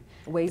if he...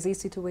 Where is he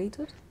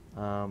situated?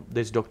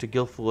 There's Dr.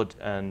 Guilford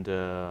and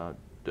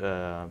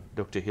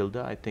Dr.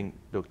 Hilda. I think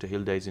Dr.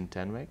 Hilda is in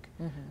Tanwek.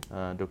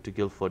 Dr.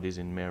 Guilford is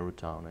in Meru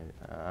town.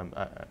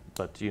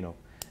 But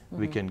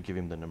we can give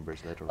him the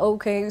numbers later on.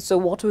 Okay, so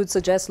what we would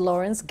suggest,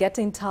 Lawrence, get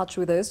in touch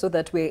with us so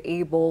that we're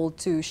able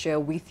to share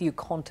with you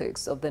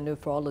contacts of the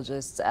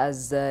nephrologists,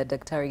 as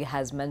Daktari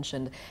has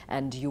mentioned,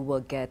 and you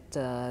will get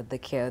the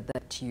care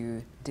that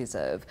you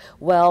deserve.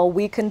 Well,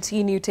 we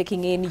continue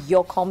taking in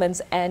your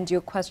comments and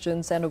your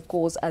questions, and of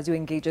course, as you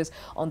engage us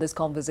on this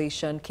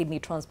conversation, kidney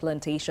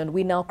transplantation,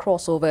 we now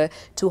cross over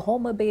to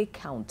Homa Bay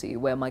County,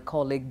 where my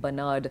colleague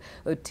Bernard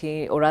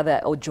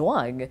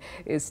Ojuang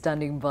is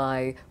standing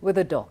by with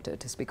a doctor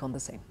to speak on the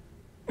same.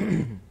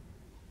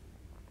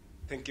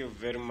 Thank you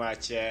very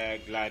much,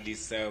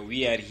 Gladys.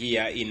 We are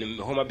here in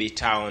Homa Bay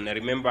town.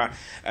 Remember,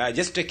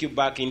 just take you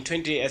back in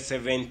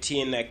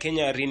 2017,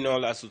 Kenya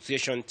Renal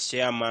Association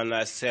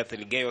Chairman Seth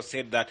Elgeyo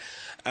said that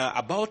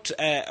about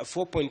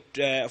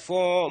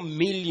 4.4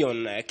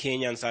 million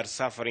Kenyans are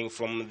suffering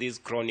from this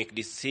chronic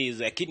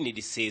disease, kidney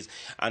disease,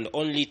 and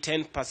only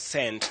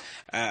 10%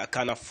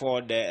 can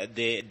afford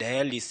the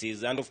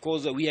dialysis. And of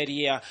course, we are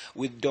here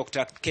with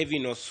Dr.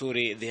 Kevin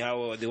Osuri,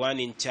 the one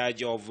in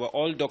charge of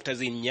all doctors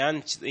in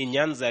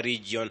Nyanza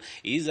region.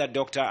 He is a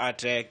doctor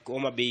at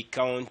Homa Bay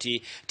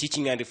County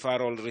Teaching and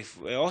Referral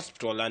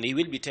Hospital, and he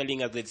will be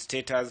telling us the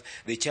status,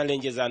 the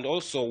challenges, and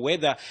also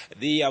whether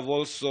they are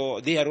also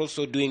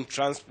doing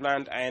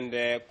transplant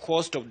and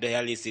cost of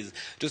dialysis.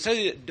 To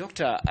say,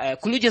 Doctor,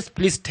 could you just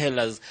please tell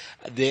us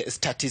the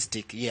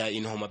statistic here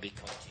in Homa Bay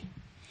County?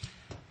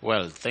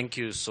 Well, thank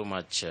you so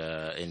much,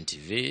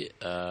 NTV.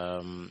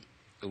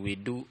 We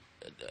do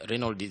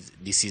renal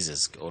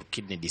diseases or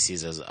kidney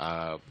diseases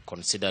are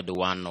considered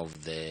one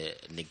of the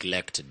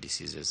neglected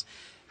diseases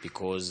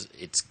because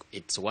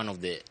it's one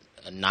of the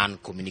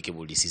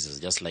non-communicable diseases,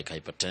 just like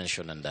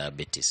hypertension and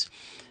diabetes.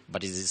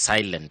 But it is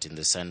silent in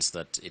the sense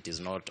that it is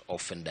not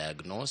often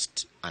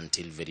diagnosed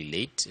until very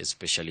late,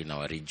 especially in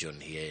our region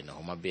here in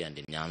Homa Bay and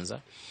in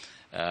Nyanza.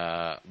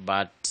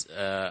 But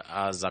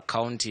as a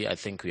county, I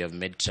think we have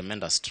made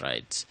tremendous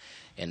strides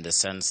in the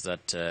sense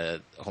that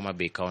Homa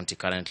Bay County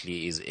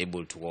currently is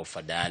able to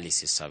offer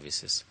dialysis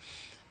services.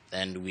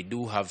 And we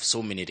do have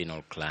so many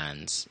renal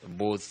clients,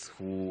 both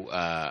who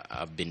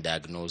have been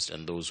diagnosed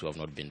and those who have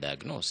not been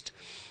diagnosed.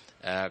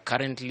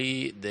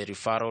 Currently, the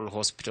referral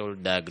hospital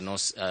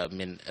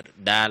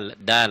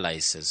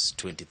dialyzes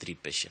 23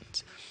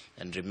 patients.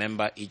 And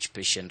remember, each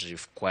patient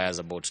requires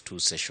about 2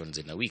 sessions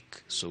in a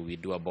week. So we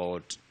do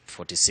about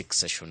 46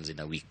 sessions in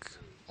a week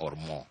or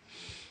more.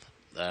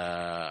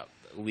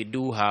 We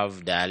do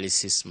have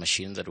dialysis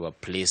machines that were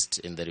placed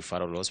in the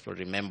referral hospital.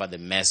 Remember the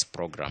MES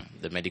program,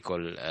 the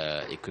Medical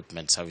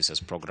Equipment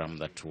Services program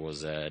that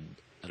was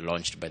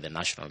launched by the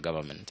national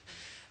government.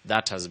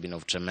 That has been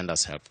of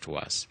tremendous help to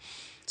us.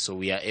 So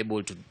we are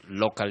able to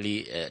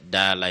locally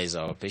dialyze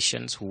our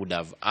patients who would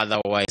have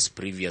otherwise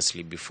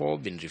previously before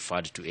been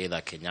referred to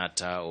either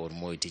Kenyatta or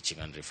Moi Teaching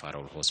and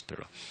Referral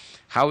Hospital.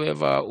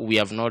 However, we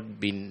have not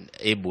been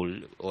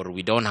able, or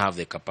we don't have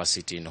the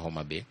capacity in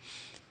Homa Bay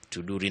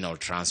to do renal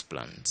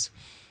transplants.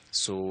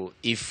 So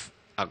if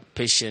a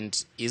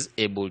patient is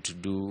able to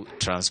do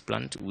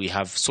transplant, we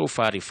have so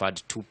far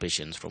referred 2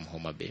 patients from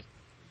Homa Bay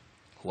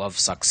who have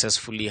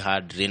successfully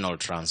had renal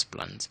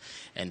transplants,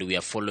 and we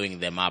are following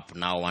them up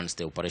now. Once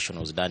the operation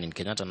was done in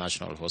Kenyatta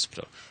National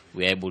Hospital,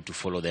 we are able to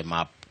follow them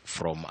up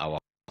from our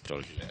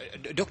hospital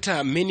here.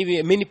 Doctor,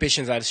 many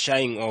patients are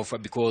shying off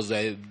because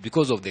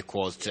of the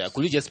cost.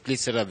 Could you just please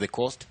set up the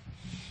cost?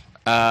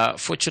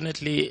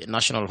 Fortunately,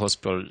 National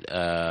Hospital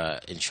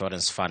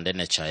Insurance Fund,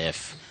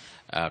 NHIF,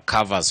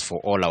 covers for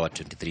all our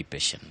 23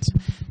 patients.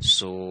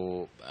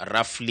 So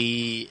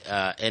roughly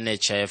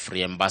NHIF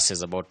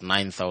reimburses about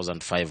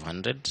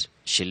 9,500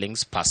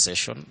 shillings per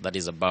session. That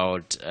is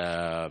about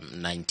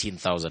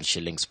 19,000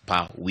 shillings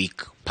per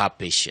week per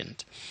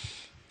patient.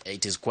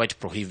 It is quite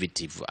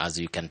prohibitive, as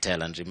you can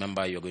tell, and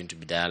remember, you're going to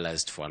be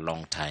dialyzed for a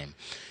long time.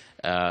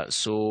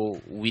 So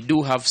we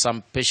do have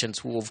some patients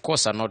who, of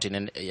course, are not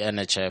in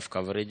NHIF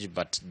coverage,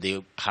 but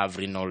they have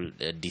renal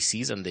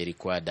disease and they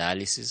require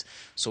dialysis.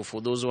 So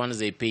for those ones,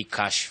 they pay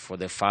cash for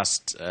the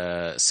first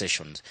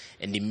sessions,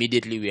 and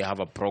immediately we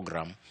have a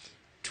program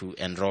to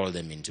enroll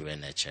them into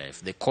NHIF.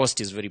 The cost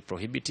is very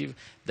prohibitive.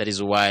 That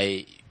is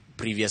why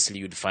previously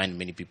you'd find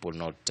many people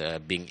not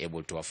being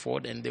able to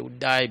afford, and they would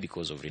die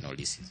because of renal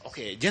disease.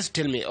 Okay, just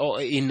tell me,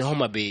 in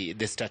Homa Bay,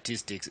 the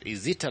statistics,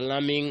 is it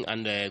alarming?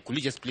 And could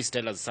you just please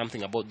tell us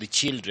something about the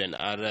children?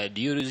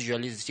 Do you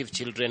usually receive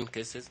children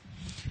cases?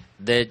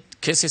 The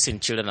cases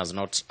in children are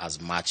not as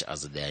much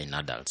as they are in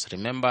adults.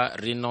 Remember,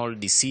 renal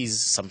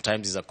disease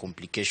sometimes is a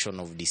complication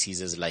of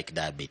diseases like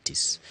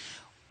diabetes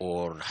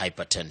or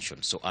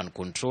hypertension. So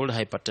uncontrolled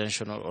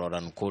hypertension or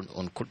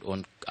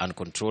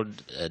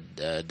uncontrolled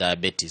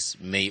diabetes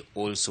may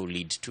also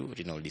lead to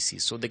renal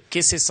disease. So the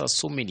cases are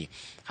so many.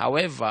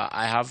 However,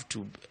 I have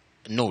to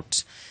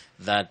note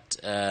that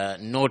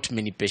not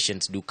many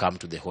patients do come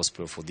to the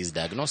hospital for this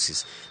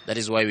diagnosis. That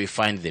is why we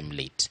find them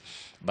late.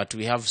 But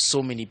we have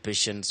so many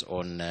patients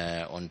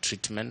on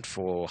treatment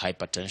for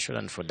hypertension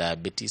and for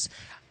diabetes.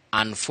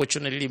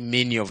 Unfortunately,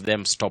 many of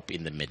them stop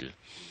in the middle.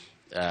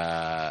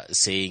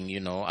 Saying, you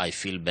know, I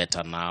feel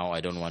better now, I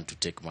don't want to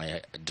take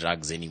my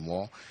drugs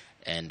anymore.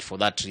 And for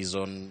that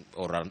reason,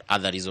 or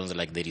other reasons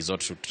like they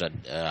resort to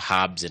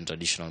herbs and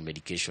traditional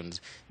medications,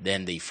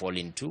 then they fall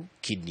into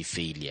kidney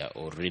failure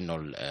or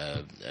renal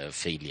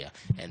failure.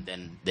 And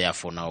then,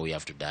 therefore, now we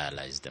have to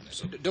dialyze them.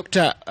 So,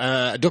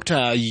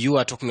 Doctor, you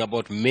are talking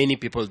about many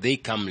people, they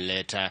come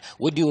later.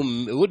 What do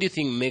you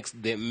think makes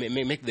them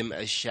make them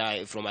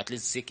shy from at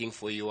least seeking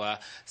for your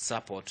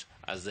support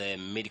as a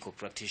medical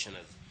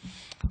practitioner?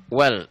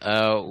 Well,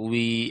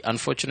 we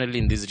unfortunately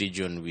in this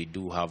region we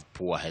do have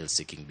poor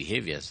health-seeking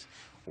behaviors,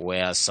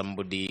 where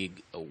somebody,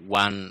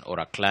 one or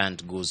a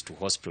client goes to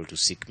hospital to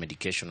seek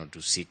medication or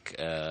to seek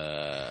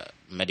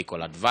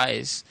medical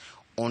advice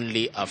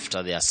only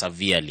after they are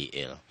severely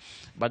ill.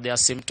 But there are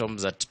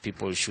symptoms that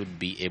people should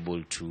be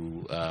able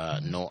to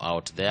know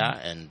out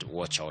there and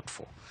watch out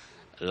for.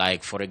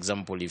 Like, for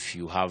example, if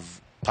you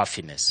have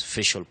puffiness,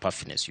 facial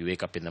puffiness, you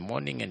wake up in the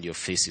morning and your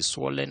face is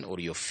swollen or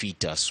your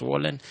feet are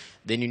swollen,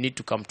 then you need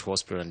to come to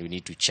hospital and we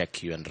need to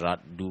check you and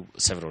do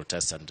several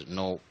tests and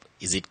know,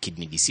 is it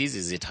kidney disease,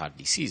 is it heart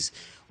disease?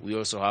 We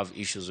also have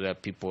issues where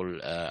people,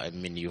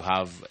 you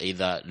have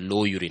either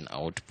low urine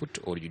output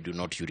or you do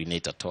not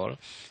urinate at all,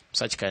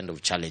 such kind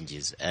of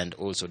challenges, and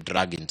also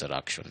drug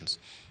interactions,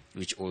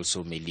 which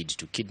also may lead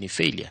to kidney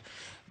failure.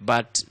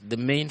 But the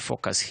main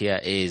focus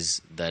here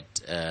is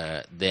that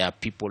there are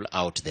people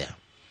out there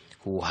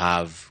who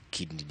have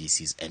kidney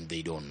disease and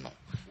they don't know.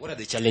 What are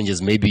the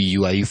challenges maybe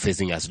you are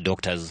facing as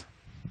doctors?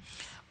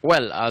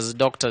 Well, as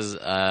doctors,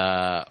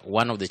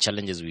 one of the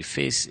challenges we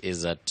face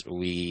is that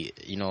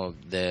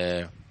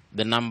the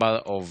number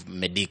of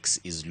medics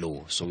is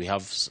low, so we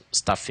have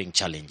staffing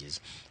challenges.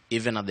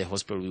 Even at the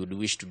hospital, we would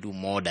wish to do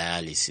more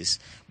dialysis,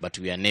 but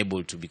we are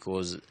unable to,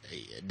 because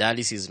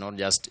dialysis is not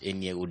just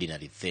any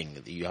ordinary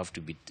thing. You have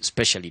to be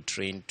specially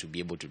trained to be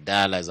able to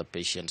dialyze a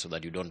patient so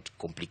that you don't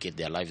complicate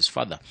their lives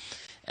further.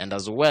 And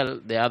as well,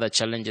 the other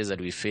challenges that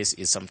we face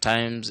is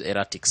sometimes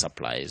erratic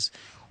supplies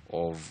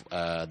of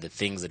the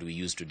things that we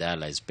use to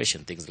dialyze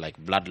patients, things like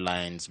blood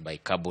lines,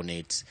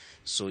 bicarbonates.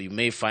 So you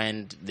may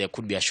find there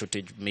could be a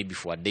shortage maybe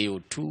for a day or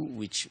two,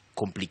 which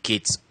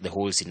complicates the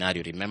whole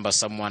scenario. Remember,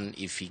 someone,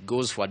 if he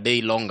goes for a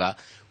day longer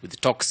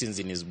with toxins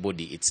in his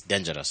body, it's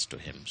dangerous to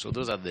him. So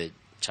those are the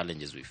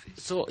challenges we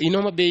face. So in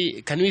Homa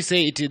Bay, can we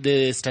say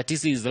the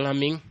statistics is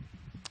alarming?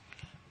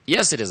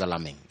 Yes, it is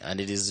alarming.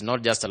 And it is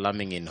not just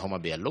alarming in Homa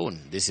Bay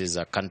alone. This is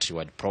a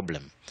countrywide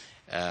problem.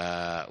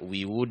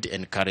 We would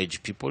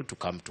encourage people to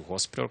come to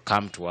hospital,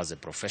 come to us as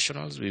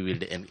professionals. We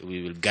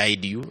will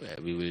guide you.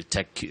 We will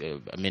take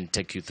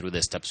you through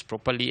the steps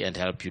properly and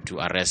help you to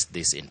arrest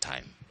this in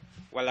time.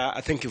 Well,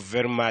 thank you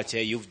very much.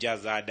 You've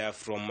just heard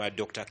from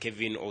Dr.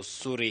 Kevin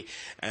Osuri,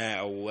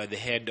 the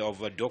head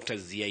of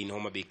doctors here in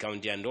Homa Bay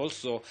County, and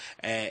also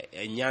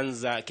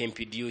Nyanza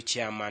KMPDU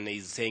chairman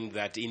is saying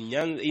that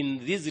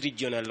in this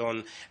region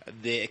alone,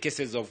 the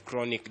cases of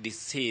chronic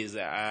disease,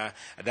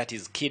 that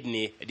is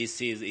kidney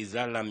disease, is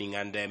alarming,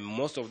 and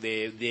most of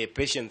the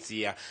patients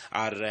here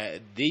are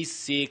they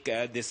seek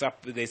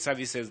the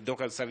services,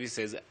 doctor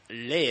services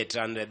late,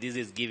 and this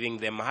is giving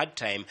them a hard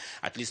time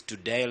at least to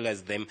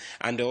dialyze them,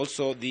 and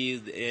also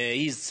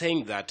he's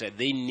saying that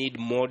they need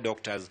more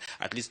doctors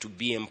at least to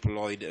be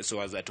employed so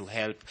as to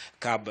help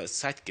curb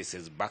such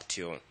cases. Back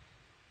to you.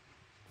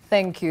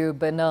 Thank you,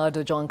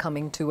 Bernardo John,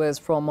 coming to us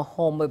from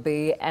Homa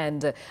Bay,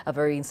 and a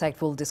very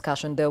insightful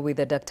discussion there with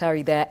the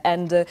Daktari there.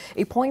 And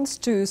it points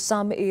to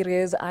some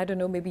areas, I don't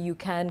know, maybe you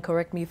can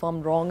correct me if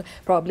I'm wrong,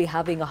 probably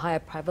having a higher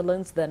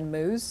prevalence than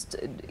most.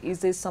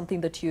 Is this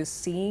something that you're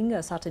seeing,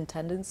 a certain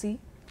tendency?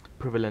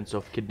 Prevalence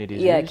of kidney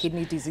disease? Yeah,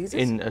 kidney diseases.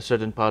 In a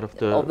certain part of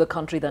the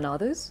country than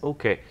others?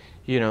 Okay.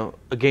 You know,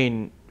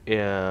 again,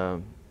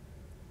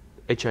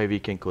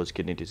 HIV can cause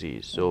kidney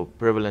disease. So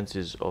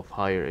prevalences of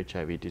higher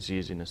HIV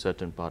disease in a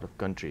certain part of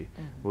country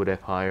would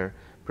have higher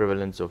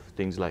prevalence of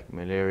things like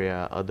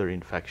malaria, other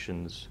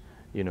infections,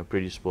 you know,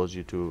 predispose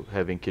you to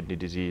having kidney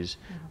disease.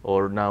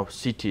 Or now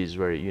cities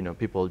where, you know,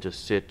 people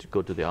just sit,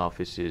 go to the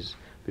offices,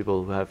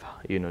 people who have,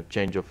 you know,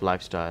 change of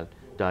lifestyle,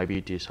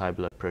 diabetes, high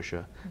blood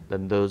pressure,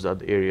 then those are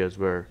the areas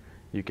where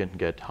you can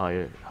get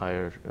higher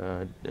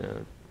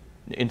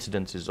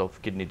incidences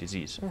of kidney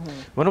disease.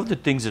 One of the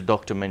things the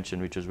doctor mentioned,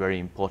 which was very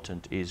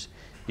important, is,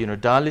 you know,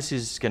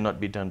 dialysis cannot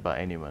be done by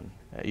anyone.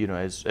 You know,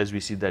 as we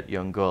see that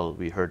young girl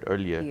we heard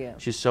earlier,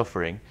 she's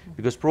suffering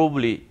because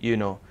probably, you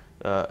know,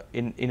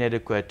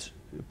 inadequate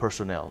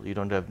personnel. You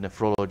don't have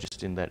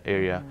nephrologists in that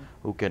area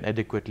who can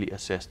adequately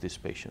assess these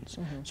patients.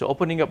 So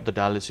opening up the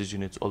dialysis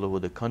units all over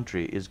the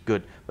country is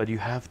good, but you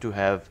have to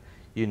have,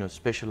 you know,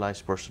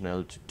 specialized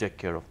personnel to take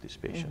care of these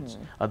patients.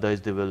 Otherwise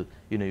they will,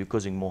 you know, you're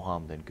causing more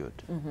harm than good.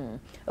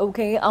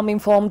 Okay, I'm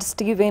informed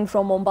Stephen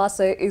from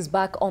Mombasa is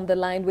back on the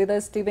line with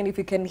us. Stephen, if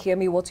you can hear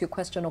me, what's your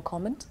question or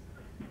comment?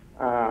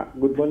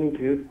 Good morning to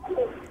you.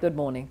 Good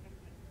morning.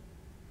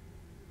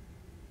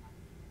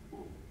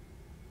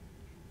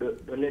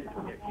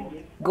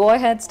 Go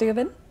ahead,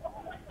 Stephen.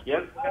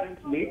 Yes,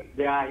 currently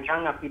there are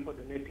younger people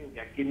donating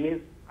their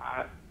kidneys.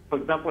 For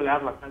example, I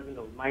have a cousin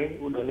of mine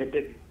who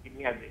donated his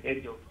kidney at the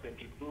age of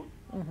 22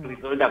 to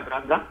his older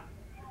brother.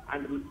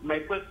 And my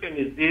question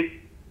is this: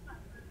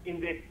 in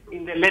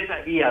the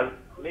later years,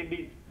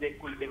 maybe they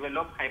could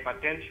develop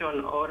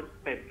hypertension or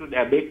type 2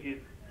 diabetes.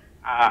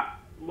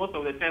 Most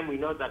of the time, we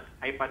know that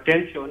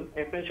hypertension,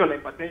 essential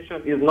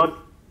hypertension, is not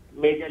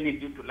majorly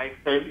due to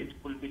lifestyle. It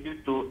could be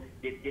due to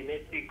the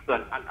genetics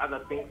and other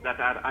things that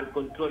are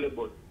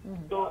uncontrollable.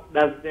 So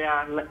does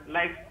their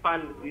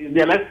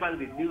lifespan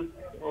reduced,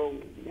 or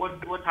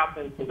what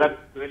happens in that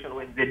situation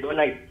when the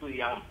donor is too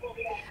young?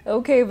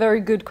 Okay,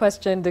 very good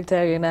question. Dr.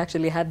 Arian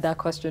actually had that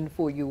question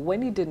for you.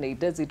 When you donate,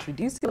 does it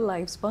reduce your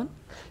lifespan?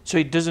 So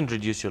it doesn't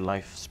reduce your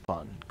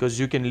lifespan because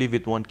you can live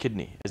with one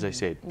kidney, as I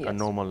said, a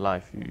normal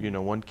life. You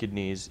know, one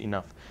kidney is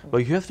enough. But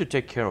you have to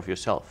take care of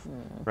yourself,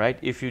 right?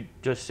 If you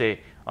just say,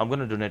 I'm going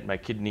to donate my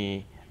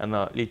kidney and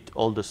eat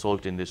all the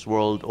salt in this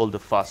world, all the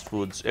fast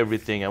foods,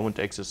 everything, I want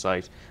to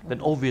exercise,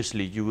 then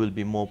obviously you will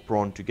be more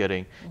prone to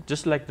getting,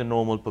 just like the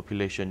normal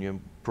population, you're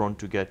prone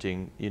to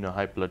getting, you know,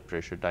 high blood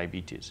pressure,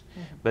 diabetes.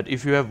 But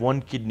if you have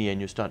one kidney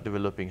and you start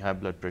developing high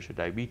blood pressure,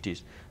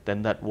 diabetes,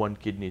 then that one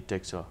kidney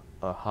takes a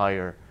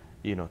higher,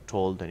 you know,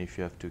 toll than if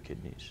you have two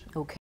kidneys.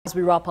 Okay. As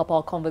we wrap up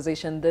our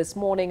conversation this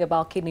morning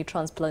about kidney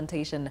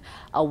transplantation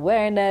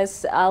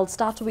awareness, I'll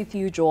start with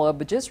you,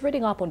 Joab. Just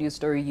reading up on your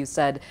story, you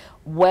said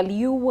while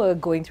you were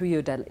going through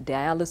your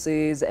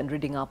dialysis and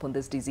reading up on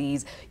this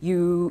disease,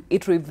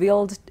 it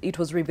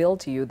was revealed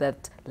to you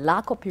that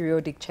lack of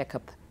periodic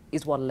checkup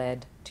is what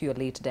led to your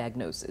late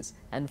diagnosis.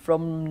 And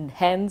from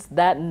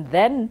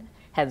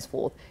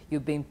henceforth,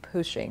 you've been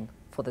pushing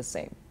for the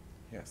same.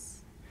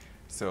 Yes.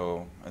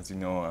 So, as you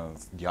know, I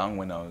was young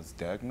when I was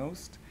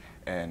diagnosed.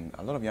 And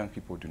a lot of young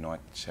people do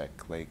not check,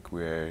 like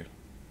we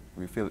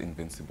feel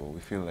invincible, we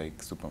feel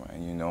like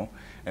Superman, you know?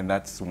 And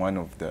that's one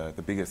of the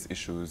biggest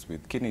issues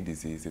with kidney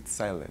disease. It's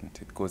silent,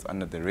 it goes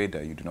under the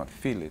radar, you do not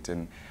feel it.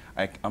 And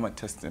I'm a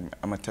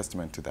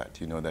testament to that,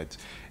 you know, that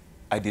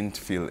I didn't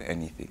feel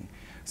anything.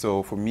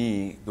 So for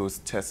me, those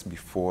tests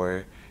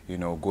before, you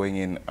know, going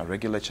in a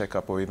regular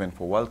checkup or even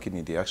for World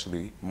Kidney Day,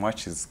 actually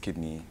March is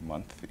Kidney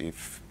Month,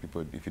 if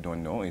you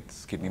don't know,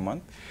 it's Kidney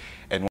Month.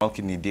 And World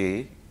Kidney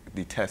Day,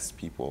 they test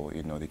people,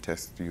 you know, they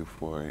test you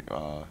for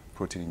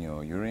protein in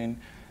your urine.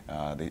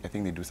 I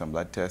think they do some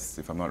blood tests,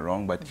 if I'm not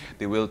wrong, but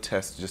they will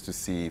test just to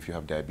see if you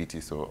have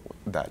diabetes or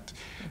that.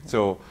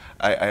 So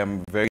I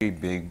am very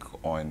big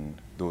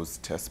on those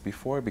tests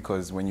before,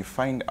 because when you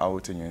find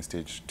out and you're in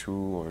stage 2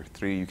 or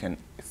 3, you can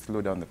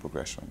slow down the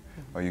progression,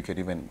 or you can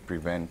even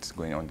prevent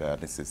going on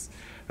dialysis,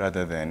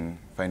 rather than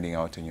finding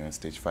out and you're in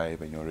stage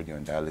 5 and you're already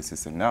on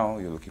dialysis and now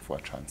you're looking for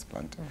a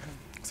transplant.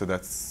 So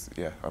that's,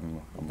 yeah, I'm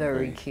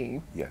very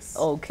key. Yes.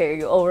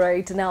 Okay, all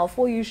right. Now,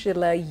 for you,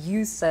 Sheila,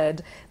 you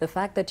said the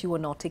fact that you were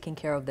not taking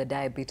care of the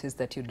diabetes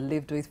that you'd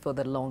lived with for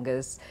the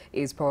longest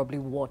is probably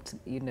what,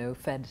 you know,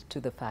 fed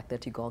to the fact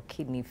that you got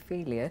kidney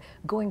failure.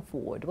 Going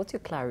forward, what's your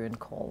clarion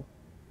call?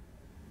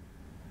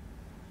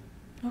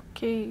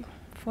 Okay,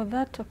 for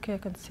that, okay, I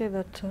can say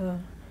that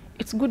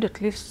it's good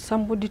at least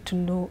somebody to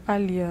know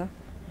earlier.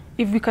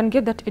 If we can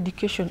get that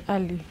education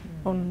early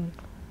on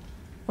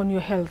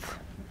your health.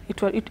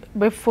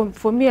 But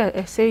for me,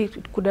 I say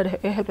it could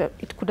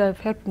have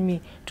helped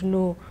me to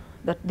know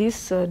that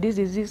this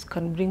disease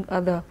can bring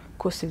other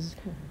causes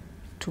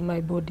to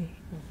my body.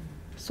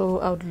 So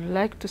I would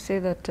like to say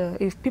that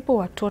if people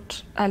were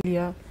taught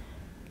earlier,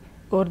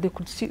 or they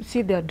could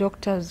see their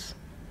doctors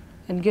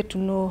and get to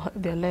know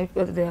their life,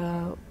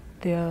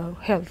 their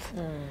health,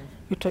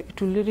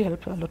 it will really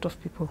help a lot of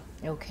people.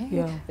 Okay.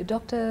 Yeah.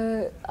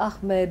 Dr.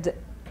 Ahmed,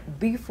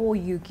 before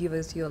you give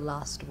us your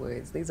last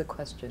words, there's a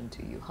question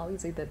to you. How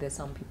is it that there's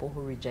some people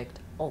who reject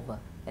over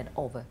and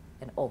over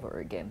and over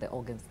again the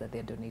organs that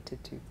they're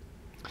donated to?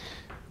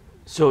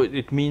 So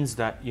it means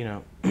that, you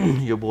know,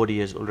 your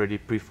body has already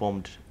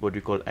preformed what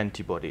we call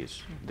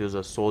antibodies. Those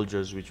are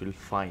soldiers which will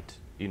fight,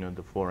 you know,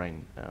 the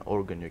foreign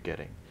organ you're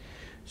getting.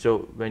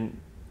 So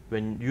when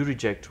you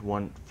reject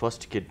one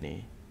first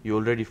kidney, you're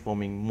already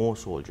forming more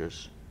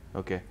soldiers.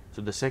 Okay,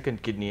 so the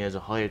second kidney has a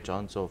higher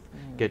chance of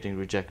getting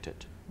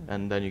rejected.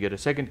 And then you get a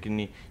second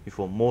kidney, you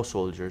form more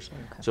soldiers.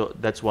 Okay. So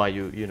that's why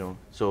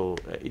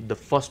the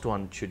first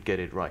one should get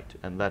it right,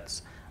 and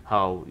that's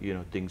how, you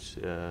know, things.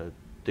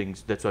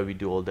 That's why we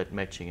do all that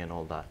matching and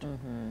all that.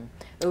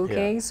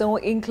 Okay, so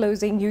in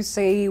closing, you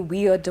say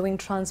we are doing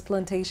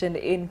transplantation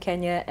in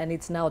Kenya and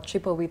it's now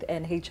cheaper with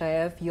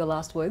NHIF. Your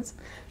last words?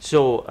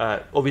 So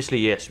obviously,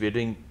 yes, we're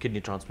doing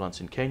kidney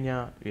transplants in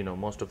Kenya. You know,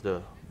 most of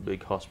the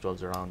big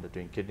hospitals around are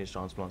doing kidney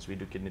transplants. We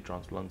do kidney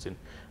transplants in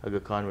Aga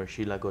Khan, where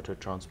Sheila got her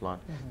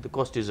transplant. The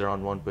cost is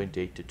around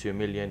 1.8 to 2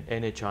 million.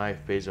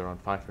 NHIF pays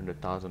around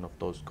 500,000 of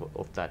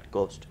that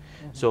cost.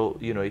 So,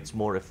 you know, it's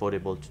more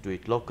affordable to do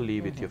it locally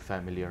with your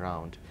family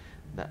around.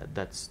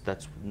 That's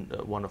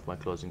one of my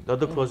closing. The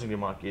other closing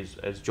remark is,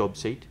 as Job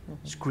said,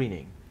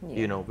 screening.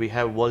 You know, we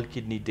have World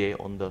Kidney Day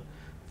on the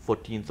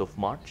 14th of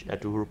March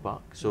at Uhuru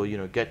Park. So, you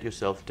know, get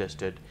yourself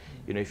tested.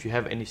 You know, if you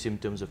have any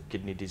symptoms of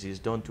kidney disease,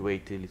 don't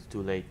wait till it's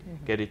too late.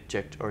 Get it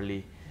checked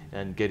early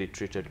and get it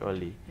treated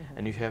early.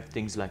 And if you have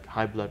things like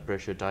high blood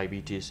pressure,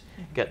 diabetes,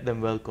 get them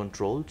well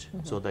controlled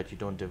so that you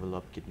don't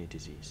develop kidney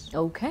disease.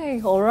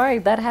 Okay, all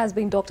right. That has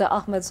been Dr.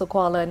 Ahmed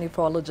Sokwala,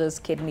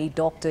 nephrologist, kidney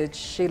doctor,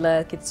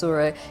 Sheila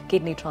Kitsura,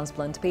 kidney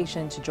transplant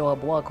patient,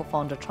 Joab Wa,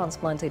 co-founder,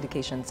 Transplant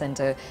Education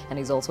Center, and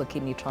he's also a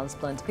kidney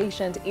transplant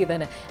patient,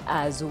 even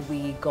as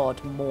we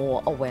got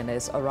more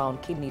awareness around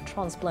kidney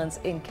transplants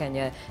in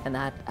Kenya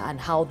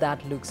and how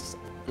that looks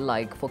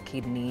like for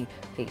kidney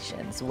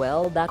patients.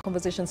 Well, that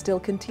conversation still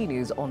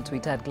continues on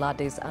Twitter at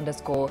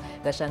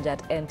Gladys_Gashanja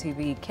at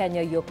NTV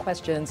Kenya. Your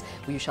questions,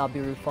 we shall be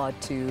referred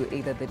to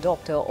either the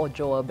doctor or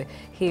Joab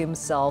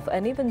himself,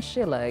 and even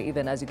Sheila,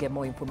 even as you get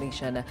more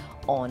information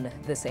on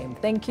the same.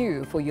 Thank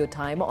you for your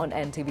time on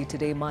NTV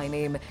Today. My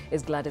name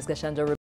is Gladys Gashanja.